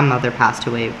your grandmother passed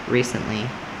away recently.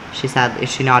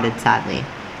 She nodded sadly.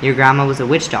 Your grandma was a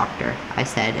witch doctor, I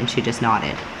said, and she just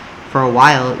nodded. For a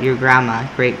while, your grandma,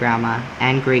 great-grandma,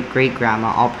 and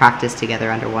great-great-grandma all practiced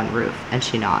together under one roof, and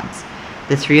she nods.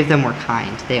 The 3 of them were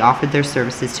kind. They offered their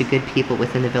services to good people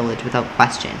within the village without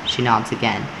question. She nods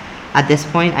again. At this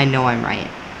point, I know I'm right.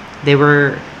 They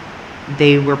were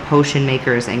potion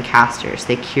makers and casters.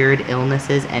 They cured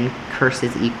illnesses and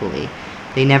curses equally.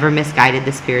 They never misguided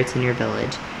the spirits in your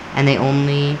village, and they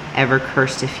only ever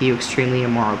cursed a few extremely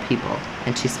immoral people.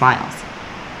 And she smiles.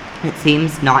 It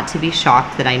seems not to be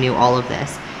shocked that I knew all of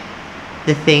this.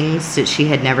 The things that she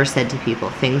had never said to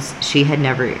people, things she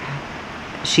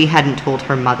hadn't told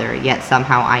her mother, yet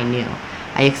somehow I knew.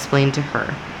 I explained to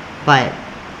her, but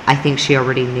I think she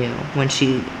already knew. When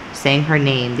she sang her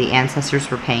name, the ancestors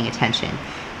were paying attention,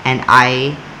 and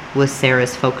I was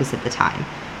Sarah's focus at the time.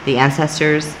 The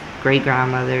ancestors,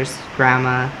 great-grandmothers,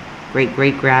 grandma,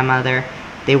 great-great-grandmother,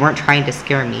 they weren't trying to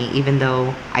scare me, even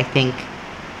though I think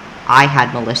I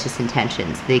had malicious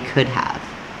intentions. They could have.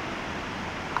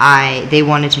 They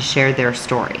wanted to share their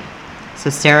story. So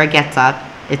Sarah gets up.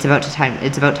 It's about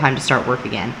time to start work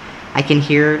again. I can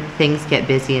hear things get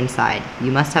busy inside.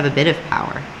 You must have a bit of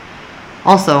power.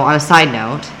 Also, on a side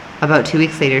note, about 2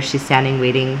 weeks later, she's standing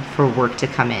waiting for work to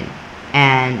come in.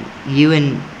 And you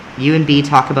and B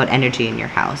talk about energy in your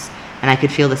house. And I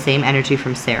could feel the same energy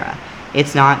from Sarah.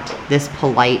 It's not this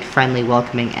polite, friendly,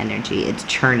 welcoming energy. It's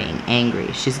churning, angry.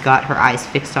 She's got her eyes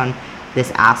fixed on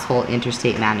this asshole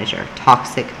interstate manager,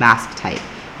 toxic mask type,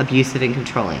 abusive and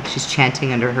controlling. She's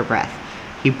chanting under her breath.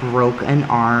 He broke an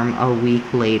arm a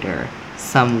week later.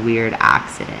 Some weird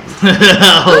accident.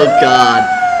 Oh,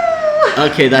 God.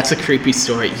 Okay, that's a creepy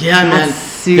story. Yeah, that's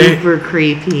super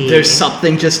creepy. There's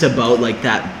something just about, like,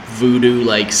 that voodoo,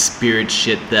 like, spirit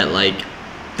shit that, like,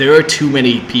 there are too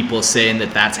many people saying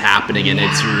that that's happening and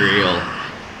it's real.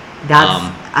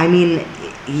 That's, I mean,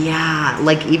 yeah,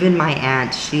 like even my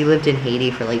aunt, she lived in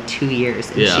Haiti for like 2 years,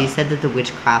 and she said that the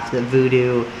witchcraft, the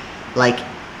voodoo, like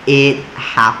it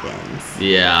happens.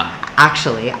 Yeah.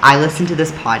 Actually, I listened to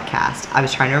this podcast. I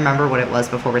was trying to remember what it was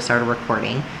before we started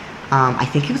recording. I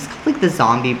think it was called like The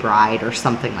Zombie Bride or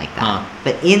something like that.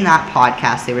 But in that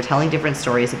podcast, they were telling different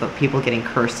stories about people getting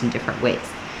cursed in different ways.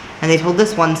 And they told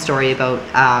this one story about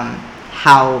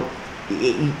how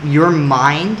your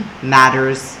mind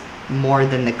matters more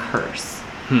than the curse.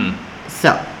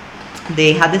 So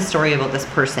they had this story about this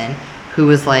person who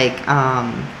was like,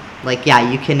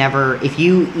 yeah, you can never, if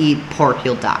you eat pork,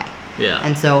 you'll die. Yeah.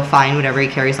 And so fine, whatever, he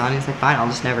carries on. He's like, fine, I'll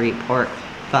just never eat pork.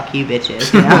 Fuck you,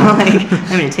 bitches. You know, like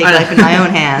I'm gonna take life in my own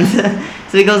hands.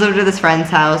 So he goes over to this friend's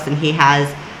house and he has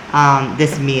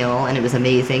this meal, and it was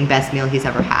amazing, best meal he's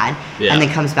ever had. Yeah. And then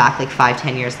comes back like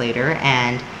 5-10 years later,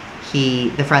 and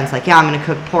the friend's like, yeah, I'm gonna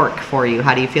cook pork for you.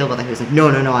 How do you feel about that? He was like, no,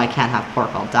 I can't have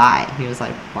pork. I'll die. And he was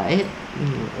like, what?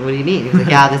 What do you mean? He was like,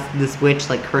 yeah, this witch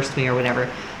like cursed me or whatever.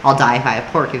 I'll die if I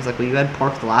have pork. He was like, well, you had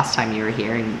pork the last time you were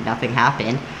here and nothing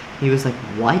happened. He was like,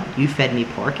 what? You fed me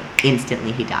pork?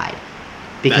 Instantly he died.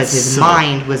 Because his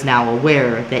mind was now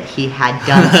aware that he had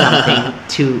done something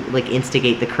to like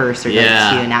instigate the curse or to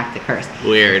enact the curse.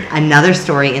 Weird. Another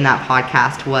story in that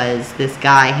podcast was this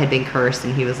guy had been cursed,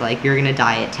 and he was like, you're going to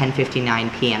die at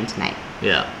 10:59 p.m. tonight.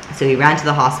 Yeah. So he ran to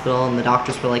the hospital, and the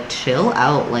doctors were like, chill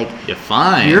out. Like, you're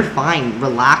fine. You're fine.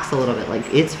 Relax a little bit. Like,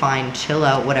 it's fine. Chill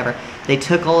out, whatever. They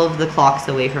took all of the clocks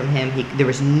away from him. There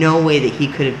was no way that he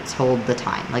could have told the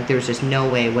time. Like, there was just no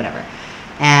way, whatever.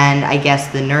 And I guess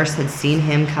the nurse had seen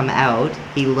him come out.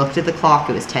 He looked at the clock.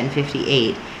 It was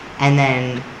 10:58. And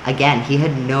then, again, he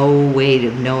had no way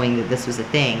of knowing that this was a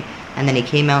thing. And then he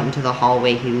came out into the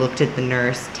hallway. He looked at the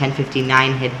nurse.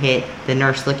 10:59 had hit. The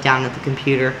nurse looked down at the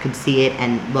computer, could see it,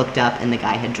 and looked up, and the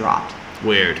guy had dropped.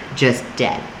 Weird. Just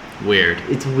dead. Weird.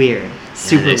 It's weird.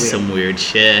 Super weird. Some weird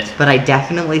shit. But I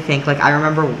definitely think, like, I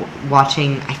remember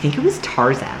watching, I think it was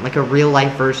Tarzan, like a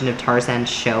real-life version of Tarzan's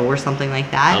show or something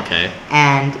like that. Okay.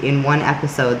 And in one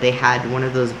episode, they had one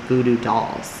of those voodoo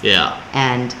dolls. Yeah.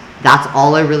 And that's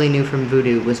all I really knew from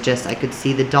voodoo was just I could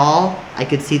see the doll, I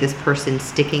could see this person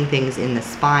sticking things in the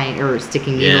spine, or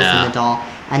sticking needles in the doll,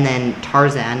 and then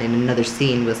Tarzan in another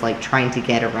scene was, like, trying to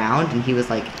get around, and he was,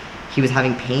 like, he was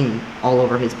having pain all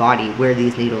over his body where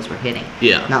these needles were hitting.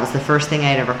 Yeah. And that was the first thing I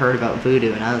had ever heard about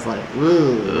voodoo, and I was like,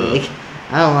 ooh, like,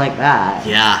 I don't like that.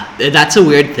 Yeah, that's a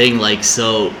weird thing. Like,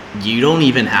 so you don't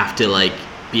even have to, like,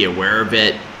 be aware of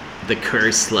it. The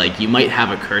curse, like, you might have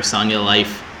a curse on your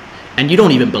life, and you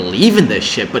don't even believe in this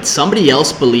shit, but somebody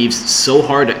else believes so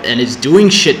hard and is doing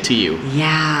shit to you.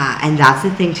 Yeah, and that's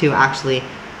the thing, too, actually.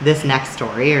 This next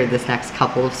story, or this next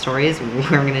couple of stories, we're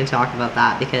going to talk about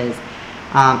that, because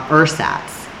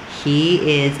Ursatz,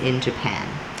 he is in Japan,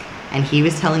 and he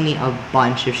was telling me a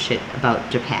bunch of shit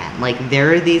about Japan. Like,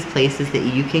 there are these places that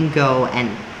you can go and,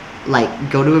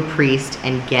 like, go to a priest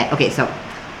and get... Okay, so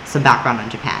some background on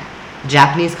Japan.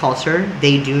 Japanese culture,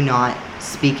 they do not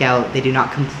speak out, they do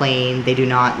not complain, they do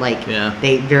not, like... Yeah.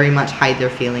 They very much hide their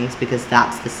feelings because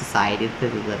that's the society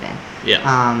that we live in.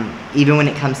 Yeah. Even when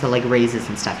it comes to, like, raises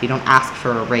and stuff, you don't ask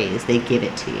for a raise, they give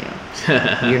it to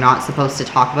you. You're not supposed to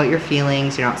talk about your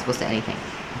feelings, you're not supposed to anything.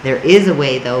 There is a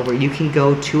way, though, where you can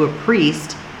go to a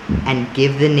priest and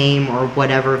give the name or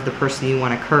whatever of the person you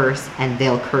want to curse, and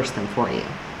they'll curse them for you.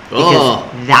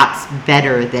 Because that's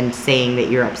better than saying that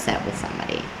you're upset with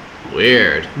somebody.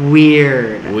 Weird.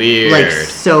 Like,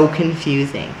 so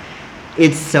confusing.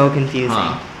 It's so confusing.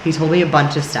 Huh. He told me a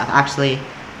bunch of stuff. Actually,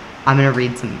 I'm gonna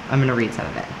read some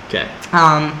of it. Okay.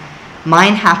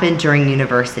 Mine happened during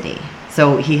university.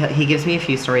 So he gives me a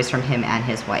few stories from him and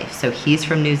his wife. So he's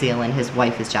from New Zealand. His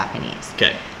wife is Japanese.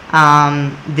 Okay.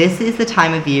 This is the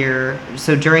time of year.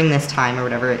 So during this time or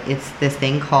whatever, it's this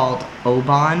thing called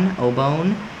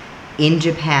Obon, in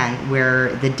Japan,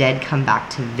 where the dead come back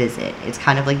to visit. It's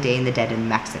kind of like Day of the Dead in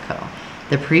Mexico.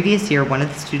 The previous year, one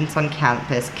of the students on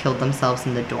campus killed themselves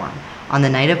in the dorm. On the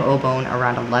night of Obon,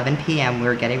 around 11 p.m., we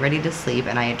were getting ready to sleep,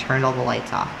 and I had turned all the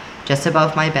lights off. Just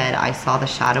above my bed, I saw the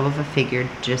shadow of a figure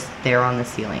just there on the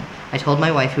ceiling. I told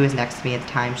my wife, who was next to me at the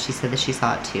time. She said that she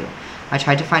saw it too. I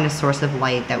tried to find a source of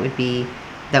light that would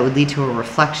lead to a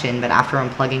reflection, but after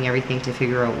unplugging everything to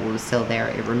figure out what was still there,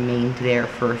 it remained there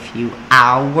for a few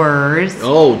hours.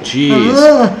 Oh,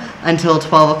 jeez. Until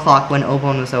 12 o'clock when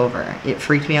Obon was over. It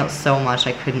freaked me out so much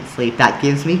I couldn't sleep. That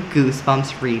gives me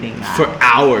goosebumps reading that. For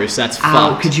hours, that's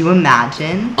fucked. Could you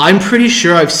imagine? I'm pretty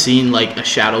sure I've seen, like, a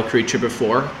shadow creature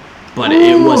before, but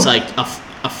it was like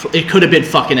it could have been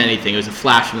fucking anything. It was a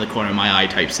flash from the corner of my eye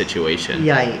type situation.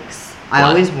 Yikes. I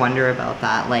always wonder about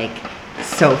that. Like,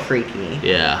 so freaky.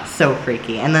 Yeah. So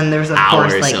freaky. And then there's, of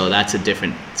Hours, course, like... so that's a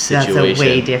different situation. That's a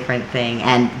way different thing.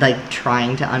 And, like,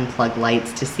 trying to unplug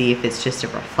lights to see if it's just a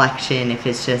reflection, if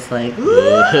it's just, like,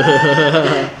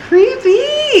 ooh,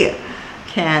 creepy.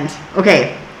 Can't.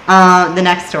 Okay, the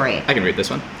next story. I can read this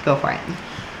one. Go for it.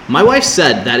 My wife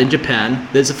said that in Japan,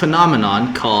 there's a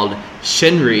phenomenon called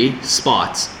Shinri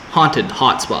spots, haunted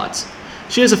hotspots.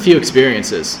 She has a few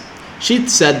experiences. She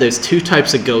said there's two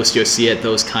types of ghosts you'll see at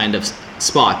those kind of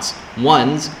spots.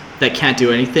 Ones that can't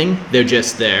do anything, they're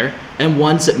just there, and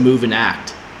ones that move and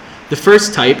act. The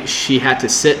first type she had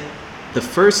sit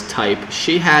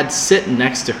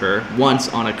next to her once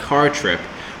on a car trip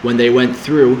when they went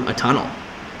through a tunnel.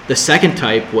 The second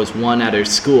type was one at her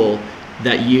school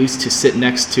that used to sit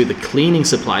next to the cleaning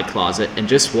supply closet and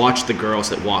just watch the girls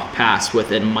that walked past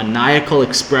with a maniacal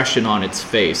expression on its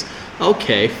face.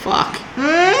 Okay, fuck.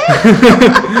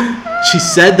 She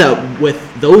said that with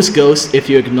those ghosts, if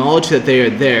you acknowledge that they are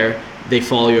there, they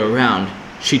follow you around.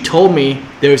 She told me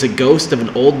there was a ghost of an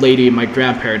old lady in my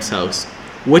grandparents' house,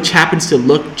 which happens to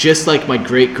look just like my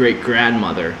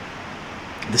great-great-grandmother.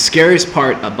 The scariest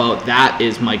part about that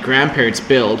is my grandparents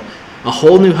built a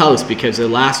whole new house because their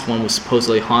last one was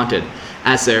supposedly haunted,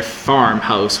 as their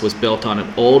farmhouse was built on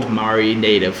an old Maori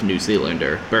native New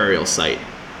Zealander burial site.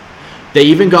 They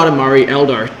even got a Maori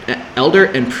elder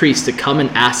and priest to come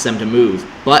and ask them to move,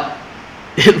 but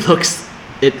it looks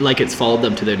like it's followed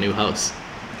them to their new house.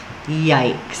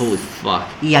 Yikes. Holy fuck.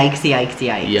 Yikes.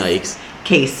 Yikes.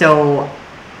 Okay, so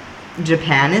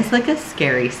Japan is like a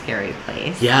scary, scary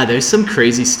place. Yeah, there's some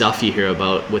crazy stuff you hear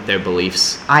about with their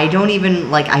beliefs. I don't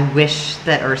even, like, I wish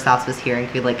that Ursas was here and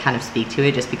could, like, kind of speak to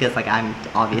it, just because, like, I'm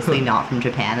obviously not from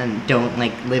Japan and don't,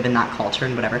 like, live in that culture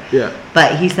and whatever. Yeah.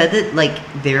 But he said that, like,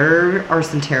 there are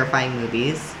some terrifying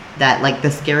movies that, like,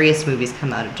 the scariest movies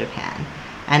come out of Japan.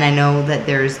 And I know that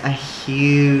there's a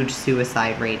huge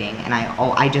suicide rating, and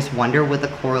I just wonder what the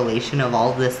correlation of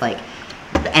all this, like,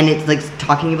 and it's like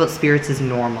talking about spirits is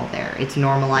normal there. It's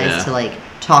normalized to like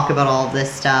talk about all of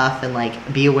this stuff and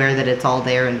like be aware that it's all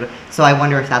there. And so I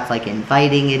wonder if that's like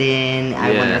inviting it in.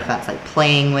 I wonder if that's like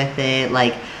playing with it.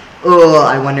 Like,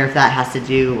 I wonder if that has to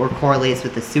do or correlates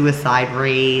with the suicide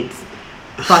rates.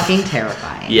 Fucking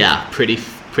terrifying. Yeah, pretty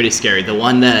scary. The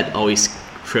one that always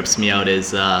trips me out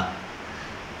is I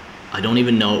don't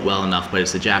even know it well enough, but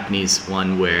it's a Japanese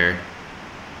one where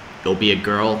it'll be a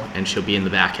girl and she'll be in the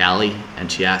back alley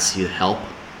and she asks you to help,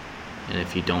 and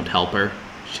if you don't help her,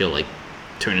 she'll like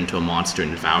turn into a monster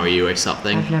and devour you or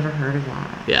something. I've never heard of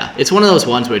that. Yeah, it's one of those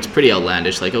ones where it's pretty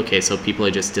outlandish, like, okay, so people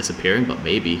are just disappearing, but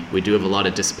maybe we do have a lot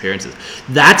of disappearances.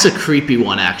 That's a creepy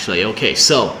one, actually. Okay,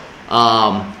 so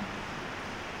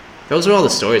those are all the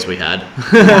stories we had.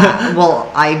 Yeah,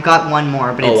 well, I've got one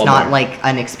more, but it's not more. like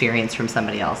an experience from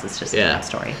somebody else. It's just a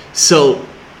story. So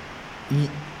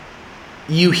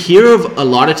you hear of a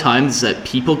lot of times that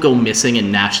people go missing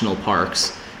in national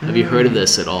parks. Have you heard of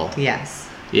this at all? Yes.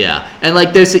 Yeah. And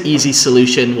like there's an easy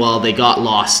solution. Well, they got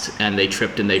lost and they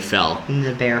tripped and they fell. And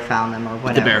the bear found them or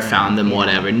whatever. The bear found them,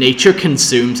 whatever. Nature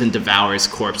consumes and devours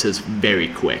corpses very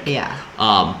quick. Yeah.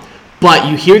 But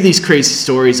you hear these crazy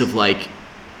stories of like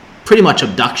pretty much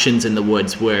abductions in the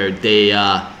woods where they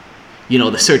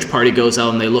the search party goes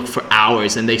out and they look for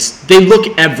hours and they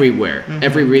look everywhere,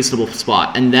 every reasonable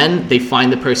spot, and then they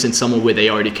find the person somewhere where they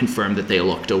already confirmed that they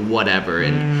looked or whatever,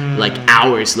 and like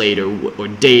hours later or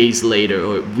days later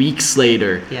or weeks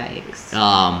later. Yikes.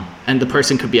 And the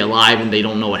person could be alive and they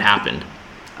don't know what happened.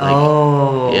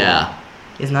 Yeah.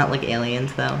 Isn't that like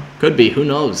Aliens though? Could be. Who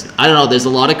knows? I don't know. There's a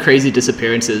lot of crazy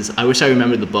disappearances. I wish I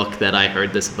remembered the book that I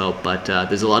heard this about, but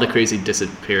there's a lot of crazy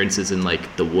disappearances in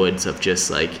like the woods of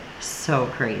just like. So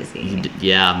crazy.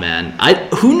 Yeah, man.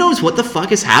 Who knows what the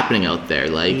fuck is happening out there?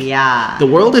 Like, yeah. The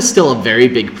world is still a very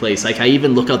big place. Like, I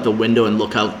even look out the window and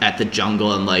look out at the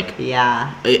jungle and like,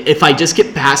 yeah. If I just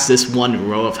get past this one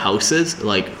row of houses,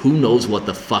 like, who knows what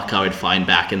the fuck I would find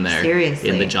back in there. Seriously.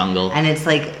 In the jungle. And it's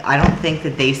like, I don't think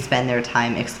that they spend their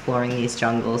time exploring these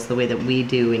jungles the way that we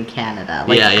do in Canada.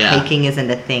 Like, hiking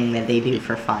isn't a thing that they do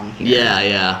for fun here.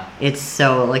 Yeah. It's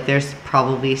so, like, there's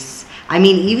probably... I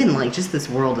mean, even, like, just this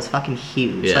world is fucking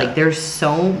huge. Yeah. Like, there's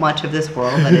so much of this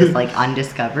world that is, like,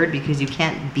 undiscovered because you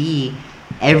can't be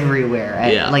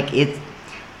everywhere. Like, it's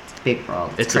a big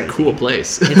world. It's crazy. A cool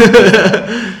place.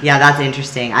 Yeah, that's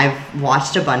interesting. I've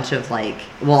watched a bunch of, like...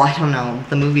 Well, I don't know.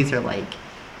 The movies are, like...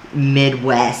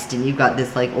 Midwest, and you've got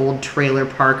this like old trailer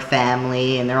park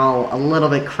family, and they're all a little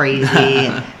bit crazy,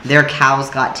 and their cows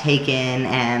got taken,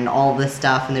 and all this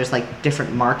stuff, and there's like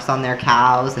different marks on their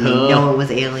cows, and they know it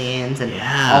was aliens, and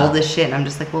all this shit. And I'm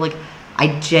just like, well, like,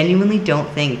 I genuinely don't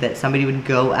think that somebody would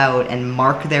go out and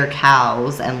mark their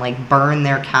cows and like burn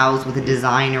their cows with a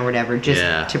design or whatever just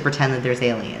to pretend that there's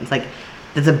aliens. Like,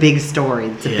 that's a big story.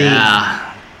 It's a big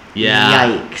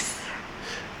yikes.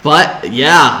 But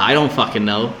yeah, I don't fucking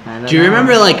know. Do you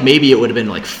remember, like, maybe it would have been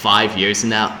like 5 years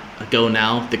ago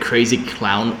now, the crazy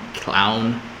clown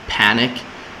panic,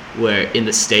 where in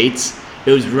the States,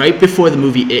 it was right before the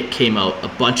movie It came out. A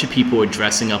bunch of people were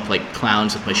dressing up like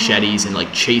clowns with machetes and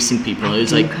like chasing people. It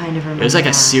was like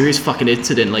a serious fucking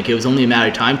incident. Like, it was only a matter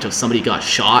of time till somebody got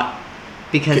shot.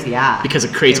 Because a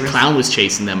crazy clown was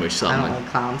chasing them or something. I don't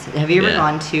like clowns. Have you ever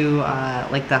gone to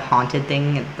like the haunted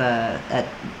thing at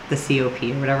the COP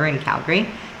or whatever in Calgary?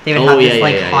 They would have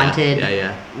this haunted,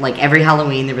 like every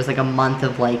Halloween there was like a month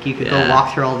of like you could go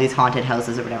walk through all these haunted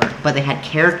houses or whatever. But they had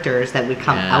characters that would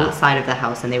come outside of the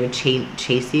house and they would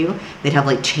chase you. They'd have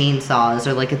like chainsaws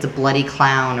or like it's a bloody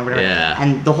clown or whatever. Yeah.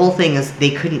 And the whole thing is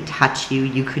they couldn't touch you,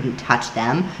 you couldn't touch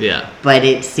them. Yeah. But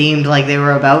it seemed like they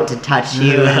were about to touch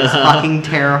you, and it was fucking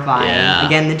terrifying. Yeah.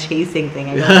 Again, the chasing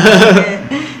thing. I don't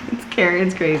like it.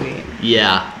 It's crazy.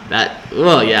 Yeah.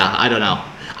 I don't know.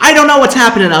 I don't know what's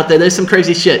happening out there. There's some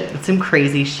crazy shit. It's some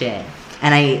crazy shit.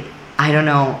 And I don't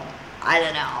know.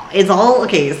 It's all,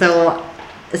 okay, so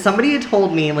somebody had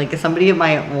told me, like somebody at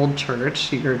my old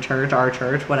church, your church, our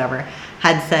church, whatever,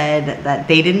 had said that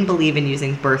they didn't believe in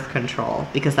using birth control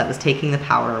because that was taking the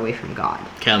power away from God.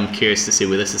 Okay, I'm curious to see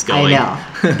where this is going. I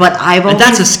know. But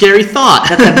that's a scary thought.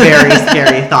 That's a very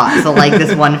scary thought. So like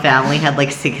this one family had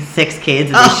like six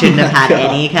kids and they shouldn't have had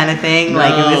any kind of thing. No.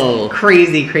 Like it was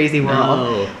crazy world.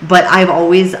 No. But I've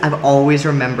always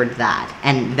remembered that.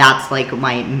 And that's like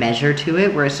my measure to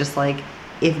it, where it's just like,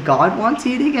 if God wants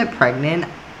you to get pregnant,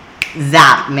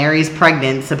 zap, Mary's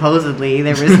pregnant, supposedly.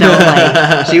 There was no,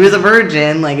 like, she was a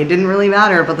virgin, like, it didn't really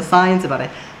matter about the science about it.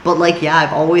 But, like, yeah,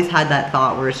 I've always had that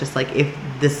thought where it's just, like, if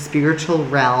the spiritual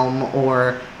realm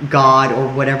or God or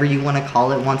whatever you want to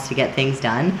call it wants to get things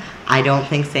done, I don't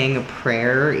think saying a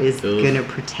prayer is going to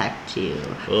protect you.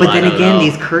 But then again,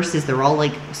 these curses, they're all,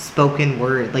 like, spoken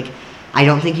word. Like, I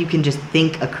don't think you can just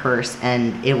think a curse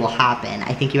and it will happen.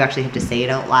 I think you actually have to say it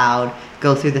out loud,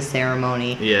 go through the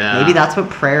ceremony. Yeah. Maybe that's what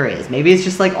prayer is. Maybe it's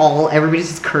just like everybody's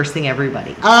just cursing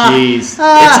everybody. Jeez. It's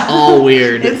all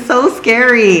weird. It's so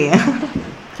scary.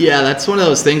 Yeah, that's one of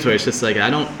those things where it's just like, I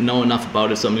don't know enough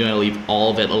about it, so I'm going to leave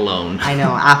all of it alone. I know.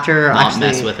 After not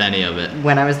mess with any of it.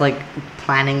 When I was like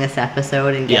planning this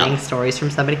episode and getting stories from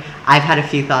somebody, I've had a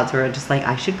few thoughts where I'm just like,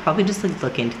 I should probably just like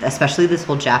look into this, especially this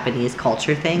whole Japanese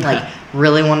culture thing. Like,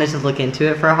 really wanted to look into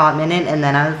it for a hot minute, and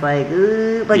then I was like,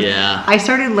 I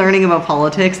started learning about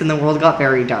politics, and the world got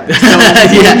very dark.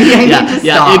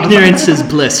 So ignorance is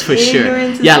bliss for sure.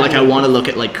 I want to look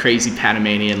at like crazy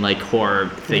Panamanian like horror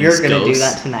things. We're gonna do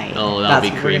that tonight. Oh,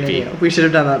 that'd be creepy. We should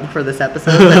have done that before this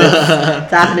episode, but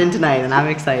it's happening tonight, and I'm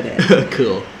excited.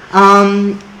 Cool.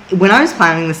 When I was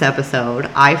planning this episode,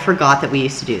 I forgot that we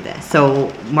used to do this.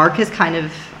 So Mark has kind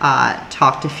of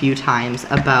talked a few times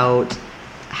about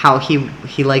how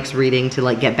he likes reading to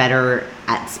like get better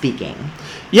at speaking.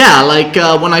 Yeah, like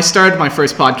when I started my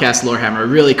first podcast, Lorehammer, I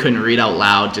really couldn't read out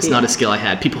loud. Just not a skill I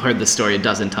had. People heard the story a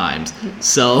dozen times.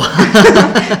 So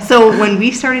So when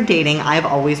we started dating, I've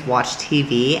always watched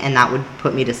TV, and that would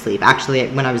put me to sleep. Actually,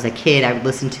 when I was a kid, I would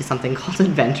listen to something called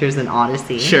Adventures in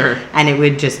Odyssey. Sure. And it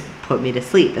would just put me to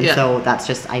sleep. And so that's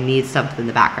just, I need something in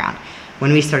the background.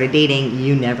 When we started dating,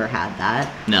 you never had that.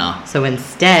 No. So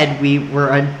instead, we were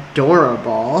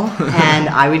adorable, and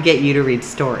I would get you to read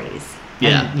stories.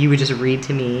 Yeah. And you would just read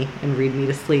to me and read me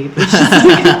to sleep, which is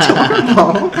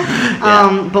adorable.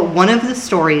 But one of the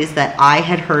stories that I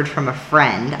had heard from a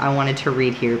friend, I wanted to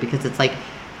read here because it's like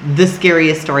the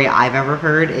scariest story I've ever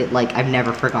heard. I've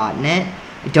never forgotten it.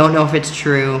 I don't know if it's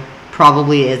true.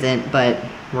 Probably isn't, but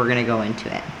we're going to go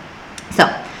into it. So,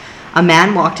 a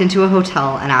man walked into a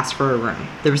hotel and asked for a room.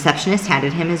 The receptionist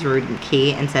handed him his room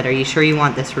key and said, "Are you sure you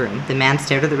want this room?" The man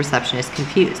stared at the receptionist,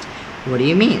 confused. "What do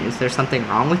you mean? Is there something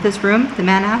wrong with this room?" the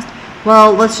man asked.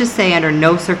 "Well, let's just say under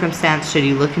no circumstance should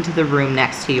you look into the room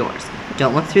next to yours.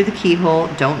 Don't look through the keyhole,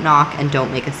 don't knock, and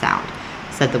don't make a sound,"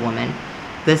 said the woman.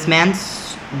 The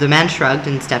man shrugged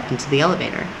and stepped into the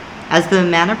elevator. As the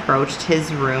man approached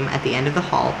his room at the end of the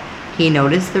hall, he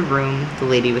noticed the room the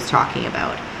lady was talking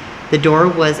about. The door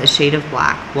was a shade of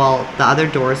black, while the other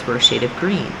doors were a shade of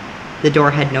green. The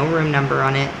door had no room number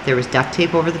on it. There was duct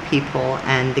tape over the peephole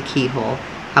and the keyhole.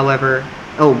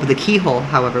 The keyhole,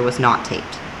 however, was not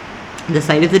taped. The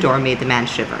sight of the door made the man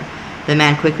shiver. The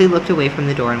man quickly looked away from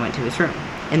the door and went to his room.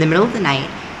 In the middle of the night,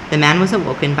 the man was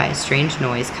awoken by a strange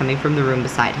noise coming from the room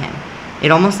beside him.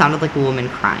 It almost sounded like a woman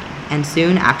crying, and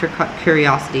soon after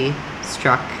curiosity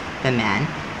struck the man,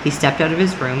 he stepped out of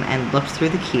his room and looked through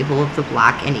the keyhole of the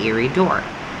black and eerie door.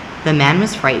 The man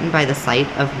was frightened by the sight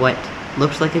of what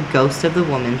looked like a ghost of the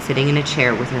woman sitting in a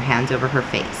chair with her hands over her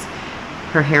face.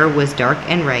 Her hair was dark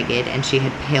and ragged, and she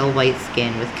had pale white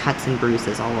skin with cuts and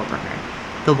bruises all over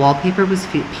her. The wallpaper was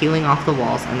peeling off the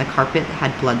walls, and the carpet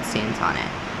had bloodstains on it.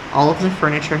 All of the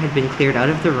furniture had been cleared out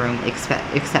of the room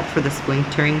except for the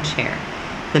splintering chair.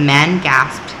 The man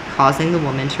gasped, causing the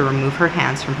woman to remove her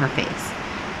hands from her face.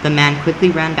 The man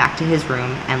quickly ran back to his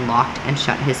room and locked and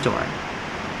shut his door.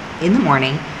 In the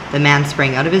morning, the man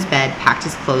sprang out of his bed, packed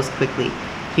his clothes quickly.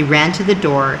 He ran to the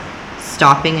door,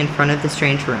 stopping in front of the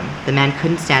strange room. The man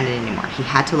couldn't stand it anymore. He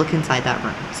had to look inside that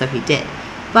room, so he did.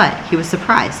 But he was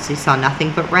surprised. He saw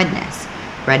nothing but redness.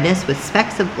 Redness with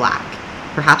specks of black.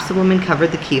 Perhaps the woman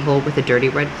covered the keyhole with a dirty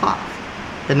red cloth.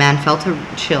 The man felt a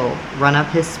chill run up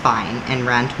his spine and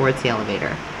ran towards the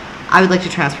elevator. "I would like to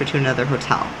transfer to another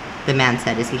hotel," the man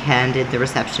said as he handed the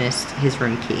receptionist his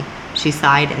room key. She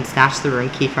sighed and snatched the room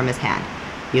key from his hand.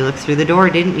 "You looked through the door,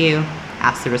 didn't you?"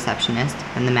 asked the receptionist,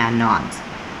 and the man nods.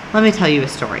 "Let me tell you a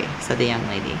story," said the young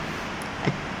lady.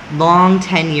 "A long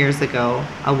 10 years ago,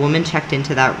 a woman checked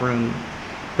into that room.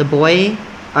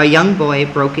 A young boy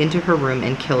broke into her room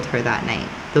and killed her that night.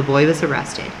 The boy was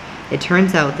arrested. It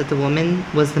turns out that the woman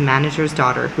was the manager's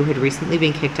daughter who had recently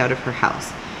been kicked out of her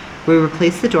house. We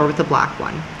replaced the door with a black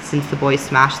one, since the boy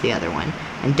smashed the other one,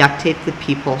 and duct taped the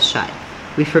peephole shut.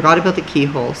 We forgot about the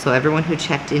keyhole, so everyone who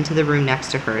checked into the room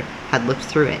next to her had looked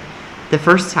through it. The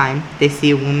first time, they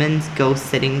see a woman's ghost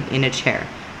sitting in a chair.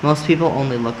 Most people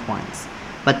only look once.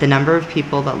 But the number of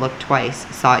people that looked twice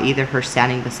saw either her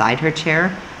standing beside her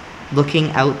chair,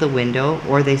 looking out the window,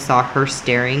 or they saw her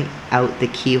staring out the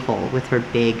keyhole with her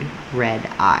big red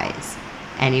eyes.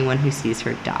 Anyone who sees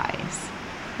her dies."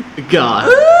 God.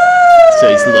 So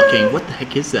he's looking. What the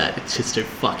heck is that? It's just her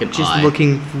fucking eye. Just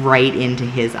looking right into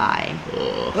his eye.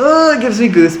 Oh, Oh, it gives me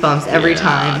goosebumps every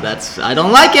time. I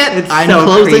don't like it. It's I'm so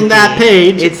closing creepy. that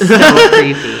page. It's so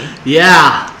creepy.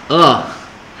 Yeah. Ugh.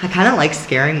 I kind of like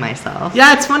scaring myself.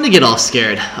 Yeah, it's fun to get all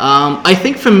scared. I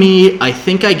think for me, I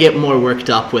get more worked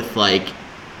up with like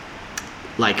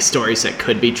stories that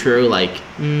could be true, like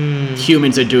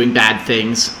humans are doing bad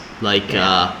things,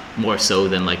 more so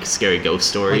than like scary ghost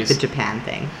stories. Like the Japan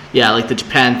thing. Yeah, like the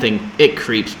Japan thing,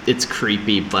 it's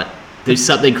creepy, but there's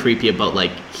something creepy about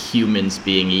like humans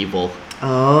being evil.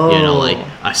 Oh. You know, like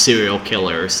a serial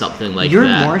killer or something like You're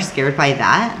that. more scared by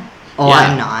that? Oh, Yeah.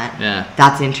 I'm not. Yeah.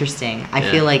 That's interesting. I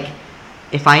Yeah. feel like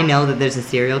if I know that there's a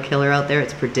serial killer out there,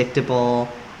 it's predictable.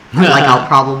 Like I'll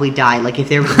probably die. Like if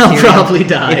there was a I'll probably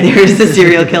die. If there's a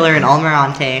serial killer in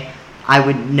Almirante, I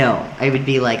would know. I would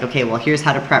be like, okay, well here's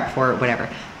how to prep for it, whatever.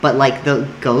 But like the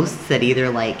ghosts that either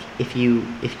like if you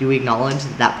acknowledge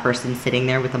that person sitting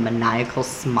there with a maniacal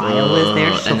smile is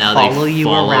there, she'll and now they follow you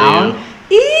follow around.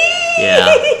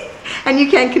 Yeah. And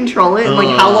you can't control it.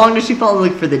 Like how long does she follow?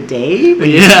 Like for the day? When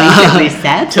Yeah. it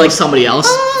resets? Till somebody else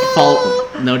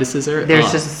notices her.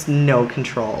 There's just no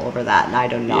control over that, and I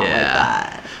do not like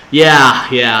that.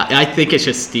 Yeah. I think it's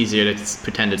just easier to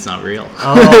pretend it's not real.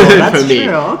 Oh, that's for me,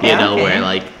 true. Okay, okay. where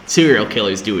like serial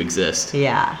killers do exist.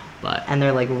 Yeah. But And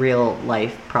they're like real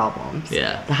life problems.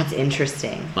 Yeah. That's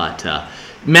interesting. But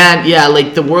man, yeah,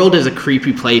 like the world is a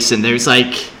creepy place, and there's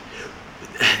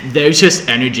just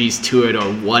energies to it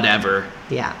or whatever.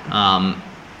 Yeah.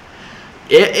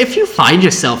 If you find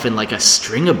yourself in like a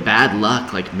string of bad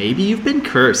luck, like maybe you've been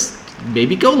cursed,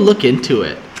 maybe go look into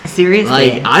it. Seriously.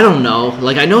 Like, I don't know.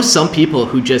 Like, I know some people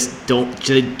who just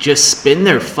just spin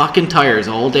their fucking tires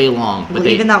all day long. But well,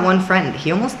 even that one friend,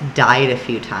 he almost died a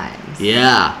few times.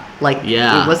 Yeah. Like,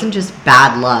 Yeah. it wasn't just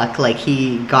bad luck. Like,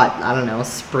 he got, I don't know,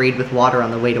 sprayed with water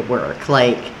on the way to work.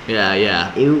 Like,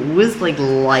 Yeah. it was like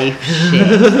life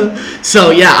shit. So,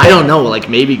 yeah, I don't know. Like,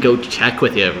 maybe go check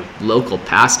with your local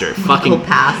pastor. Fucking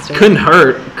pastor. Couldn't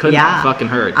hurt. Couldn't Yeah. fucking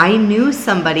hurt. I knew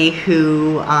somebody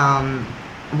who,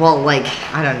 well, like,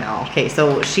 I don't know. Okay,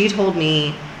 so she told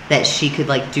me that she could,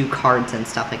 like, do cards and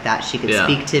stuff like that. She could Yeah.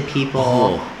 speak to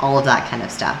people, Oh. all of that kind of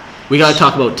stuff. We gotta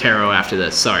talk about tarot after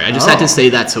this. Sorry, I just had to say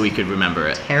that so we could remember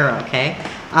it. Tarot, okay?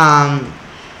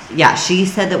 Yeah, she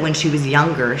said that when she was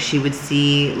younger, she would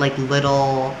see, like,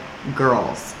 little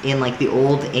girls in, like, the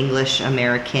old English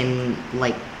American,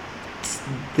 like,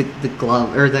 the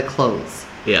glove or the clothes.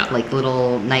 Yeah. Like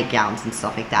little nightgowns and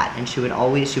stuff like that. And she would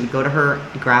go to her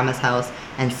grandma's house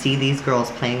and see these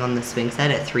girls playing on the swing set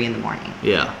at 3 a.m.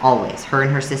 Yeah. Always. Her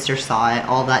and her sister saw it,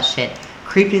 all that shit.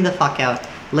 Creeped me the fuck out.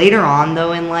 Later on,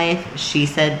 though, in life, she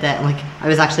said that, like, I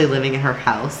was actually living in her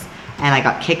house and I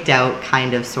got kicked out,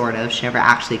 kind of, sort of. She never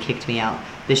actually kicked me out.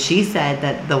 But she said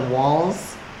that the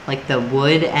walls, like the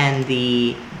wood and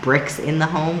the bricks in the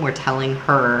home were telling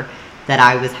her that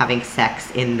I was having sex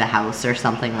in the house or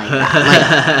something like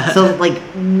that. Like, so, like,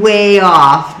 way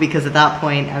off, because at that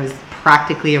point I was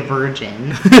practically a virgin.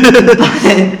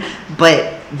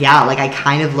 but yeah, like, I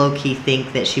kind of low-key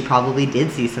think that she probably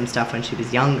did see some stuff when she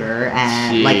was younger.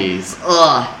 And,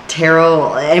 Jeez.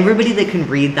 tarot, everybody that can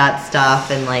read that stuff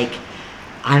and, like,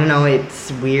 I don't know,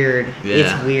 it's weird. Yeah.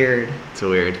 It's weird. It's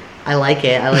weird. I like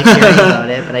it. I like hearing about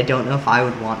it, but I don't know if I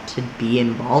would want to be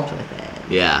involved with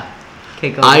it. Yeah. Okay,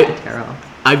 go with the tarot.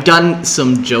 I've done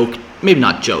some maybe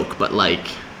not joke, but like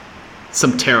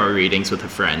some tarot readings with a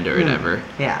friend or whatever.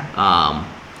 Yeah.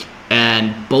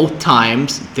 And both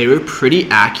times they were pretty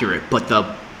accurate, but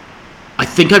I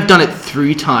think I've done it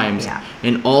 3 times. Yeah.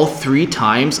 And all 3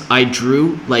 times I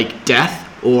drew like death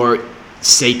or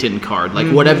Satan card, like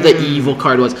whatever the evil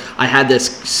card was. I had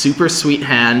this super sweet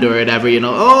hand or whatever,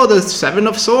 oh, the 7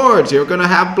 of Swords, you're gonna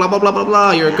have blah blah blah blah blah,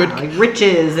 you're a good, like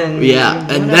riches and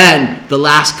and then the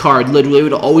last card literally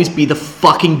would always be the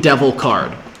fucking devil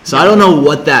card. So I don't know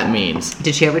what that means.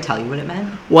 Did she ever tell you what it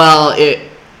meant? Well, I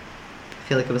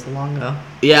feel like it was long ago.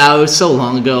 Yeah, it was so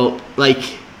long ago,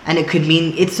 like. And it could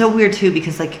mean, it's so weird too,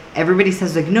 because like everybody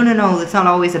says like, no, that's not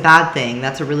always a bad thing.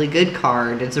 That's a really good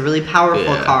card. It's a really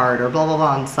powerful card, or blah, blah,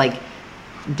 blah. And it's like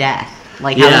death.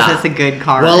 Like, how is this a good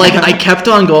card? Well, like, I kept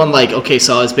on going like, okay,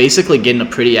 so I was basically getting a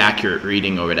pretty accurate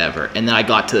reading or whatever. And then I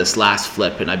got to this last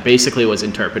flip and I basically was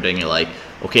interpreting it like,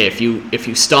 okay, if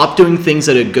you stop doing things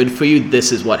that are good for you,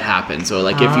 this is what happens. Or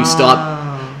like, if you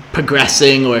stop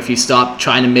progressing, or if you stop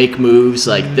trying to make moves,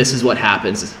 like, this is what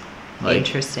happens. Like,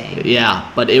 interesting.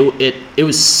 Yeah, but it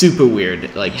was super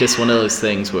weird. Like, just one of those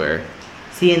things where.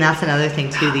 See, and that's another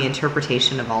thing too, the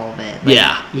interpretation of all of it.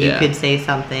 Like, you could say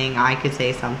something, I could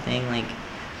say something, like.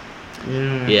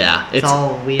 It's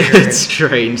all weird. It's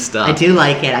strange stuff. I do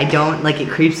like it. I don't like it.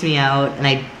 Creeps me out,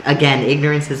 and again,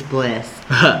 ignorance is bliss.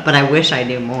 But I wish I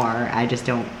knew more. I just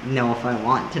don't know if I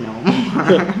want to know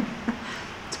more.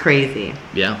 It's crazy.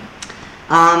 Yeah.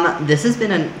 This has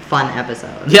been a fun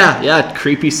episode. Yeah,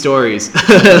 creepy stories.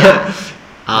 Yeah.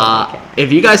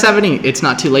 If you guys have any, it's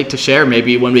not too late to share.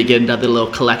 Maybe when we get another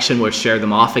little collection, we'll share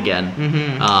them off again.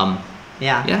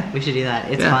 Yeah, we should do that.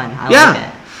 It's fun. I like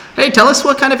it. Hey, tell us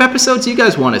what kind of episodes you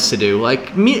guys want us to do.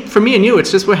 Like, for me and you,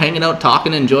 it's just we're hanging out,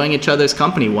 talking, enjoying each other's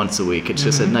company once a week. It's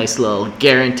just a nice little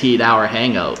guaranteed hour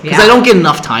hangout. Because I don't get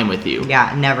enough time with you.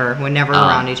 Yeah, never. We're never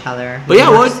around each other. But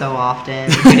we're so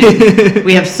often.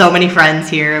 We have so many friends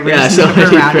here. We're just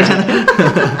never around each other.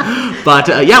 But,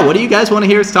 what do you guys want to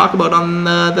hear us talk about on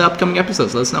the upcoming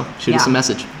episodes? Let us know. Shoot us a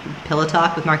message. Pillow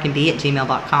Talk with Mark and B at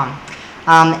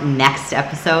gmail.com. Next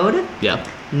episode. Yeah.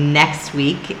 Next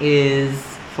week is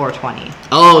 420.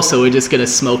 Oh, so we're just gonna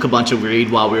smoke a bunch of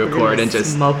weed while we record and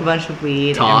just smoke a bunch of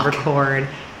weed talk. And record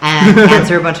and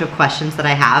answer a bunch of questions that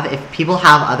I have. If people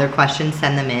have other questions,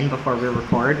 send them in before we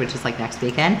record, which is like next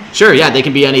weekend. Sure, yeah, they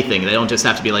can be anything. They don't just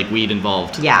have to be like weed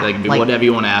involved. Yeah, they can be like, whatever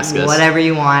you want to ask us. Whatever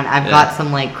you want. I've got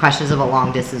some like questions about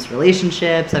long distance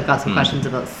relationships. I've got some questions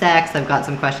about sex. I've got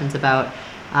some questions about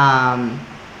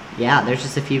there's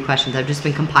just a few questions. I've just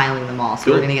been compiling them all. So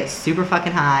we're going to get super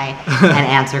fucking high and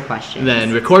answer questions.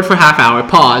 Then record for half hour,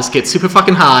 pause, get super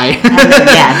fucking high,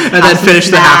 and then finish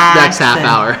the next half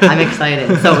hour. I'm excited.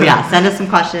 So send us some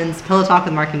questions. Pillow Talk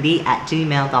with Mark and B at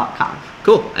gmail.com.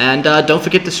 Cool. And don't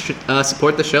forget to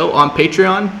support the show on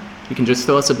Patreon. You can just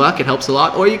throw us a buck. It helps a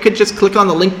lot. Or you could just click on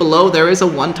the link below. There is a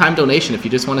one-time donation if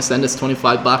you just want to send us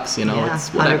 $25.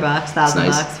 It's whatever. $100,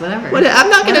 $1,000, whatever. I'm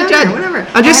not going to judge. Whatever.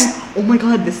 Oh my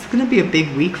God, this is going to be a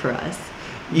big week for us.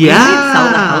 Yeah. We might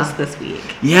sell the house this week.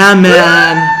 Yeah,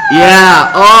 man.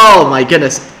 Yeah. Oh my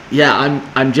goodness. Yeah,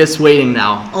 I'm just waiting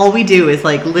now. All we do is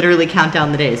like literally count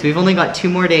down the days. We've only got 2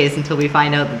 more days until we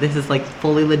find out that this is like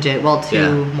fully legit. Well,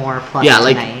 2 more plus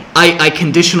tonight. I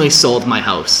conditionally sold my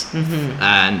house.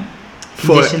 And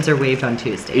conditions are waived on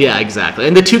Tuesday. Yeah, exactly.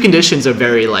 And the 2 conditions are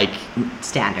very like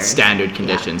standard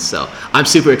conditions. So I'm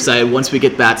super excited. Once we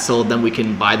get that sold, then we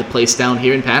can buy the place down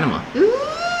here in Panama.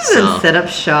 And set up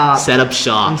shop.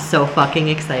 I'm so fucking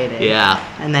excited. Yeah.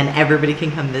 And then everybody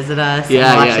can come visit us.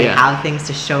 Yeah, and we'll actually have things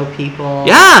to show people.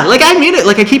 Yeah, like I mean it.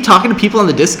 Like I keep talking to people on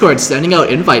the Discord, sending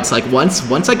out invites. Like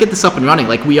once I get this up and running,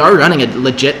 like we are running a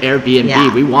legit Airbnb.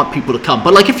 Yeah. We want people to come.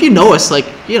 But like if you know us, like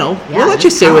we'll Yeah, let you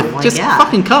just stay come, with. like, Just yeah.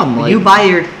 fucking come. Like, You buy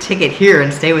your ticket here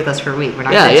and stay with us for a week. We're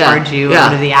not Yeah, going to yeah, charge you yeah.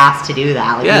 out of the ass to do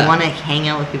that. Like, Yeah. we want to hang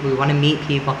out with people. We want to meet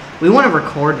people. We want to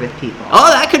record with people.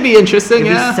 oh, that could be interesting.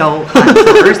 It'd Yeah. be so fun.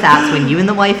 So first, that's when you and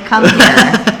the wife come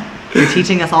here. You're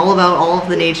teaching us all about all of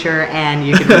the nature, and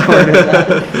you can record with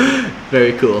us.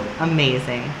 Very cool.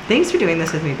 Amazing. Thanks for doing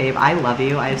this with me, babe. I love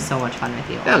you. I have so much fun with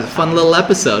you. That was a fun little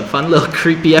episode. Fun little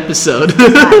creepy episode.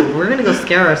 Yeah, we're gonna go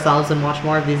scare ourselves and watch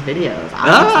more of these videos.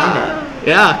 I'm excited.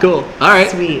 Yeah, cool. All right.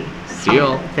 Sweet. See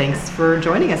y'all. Thanks for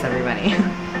joining us, everybody.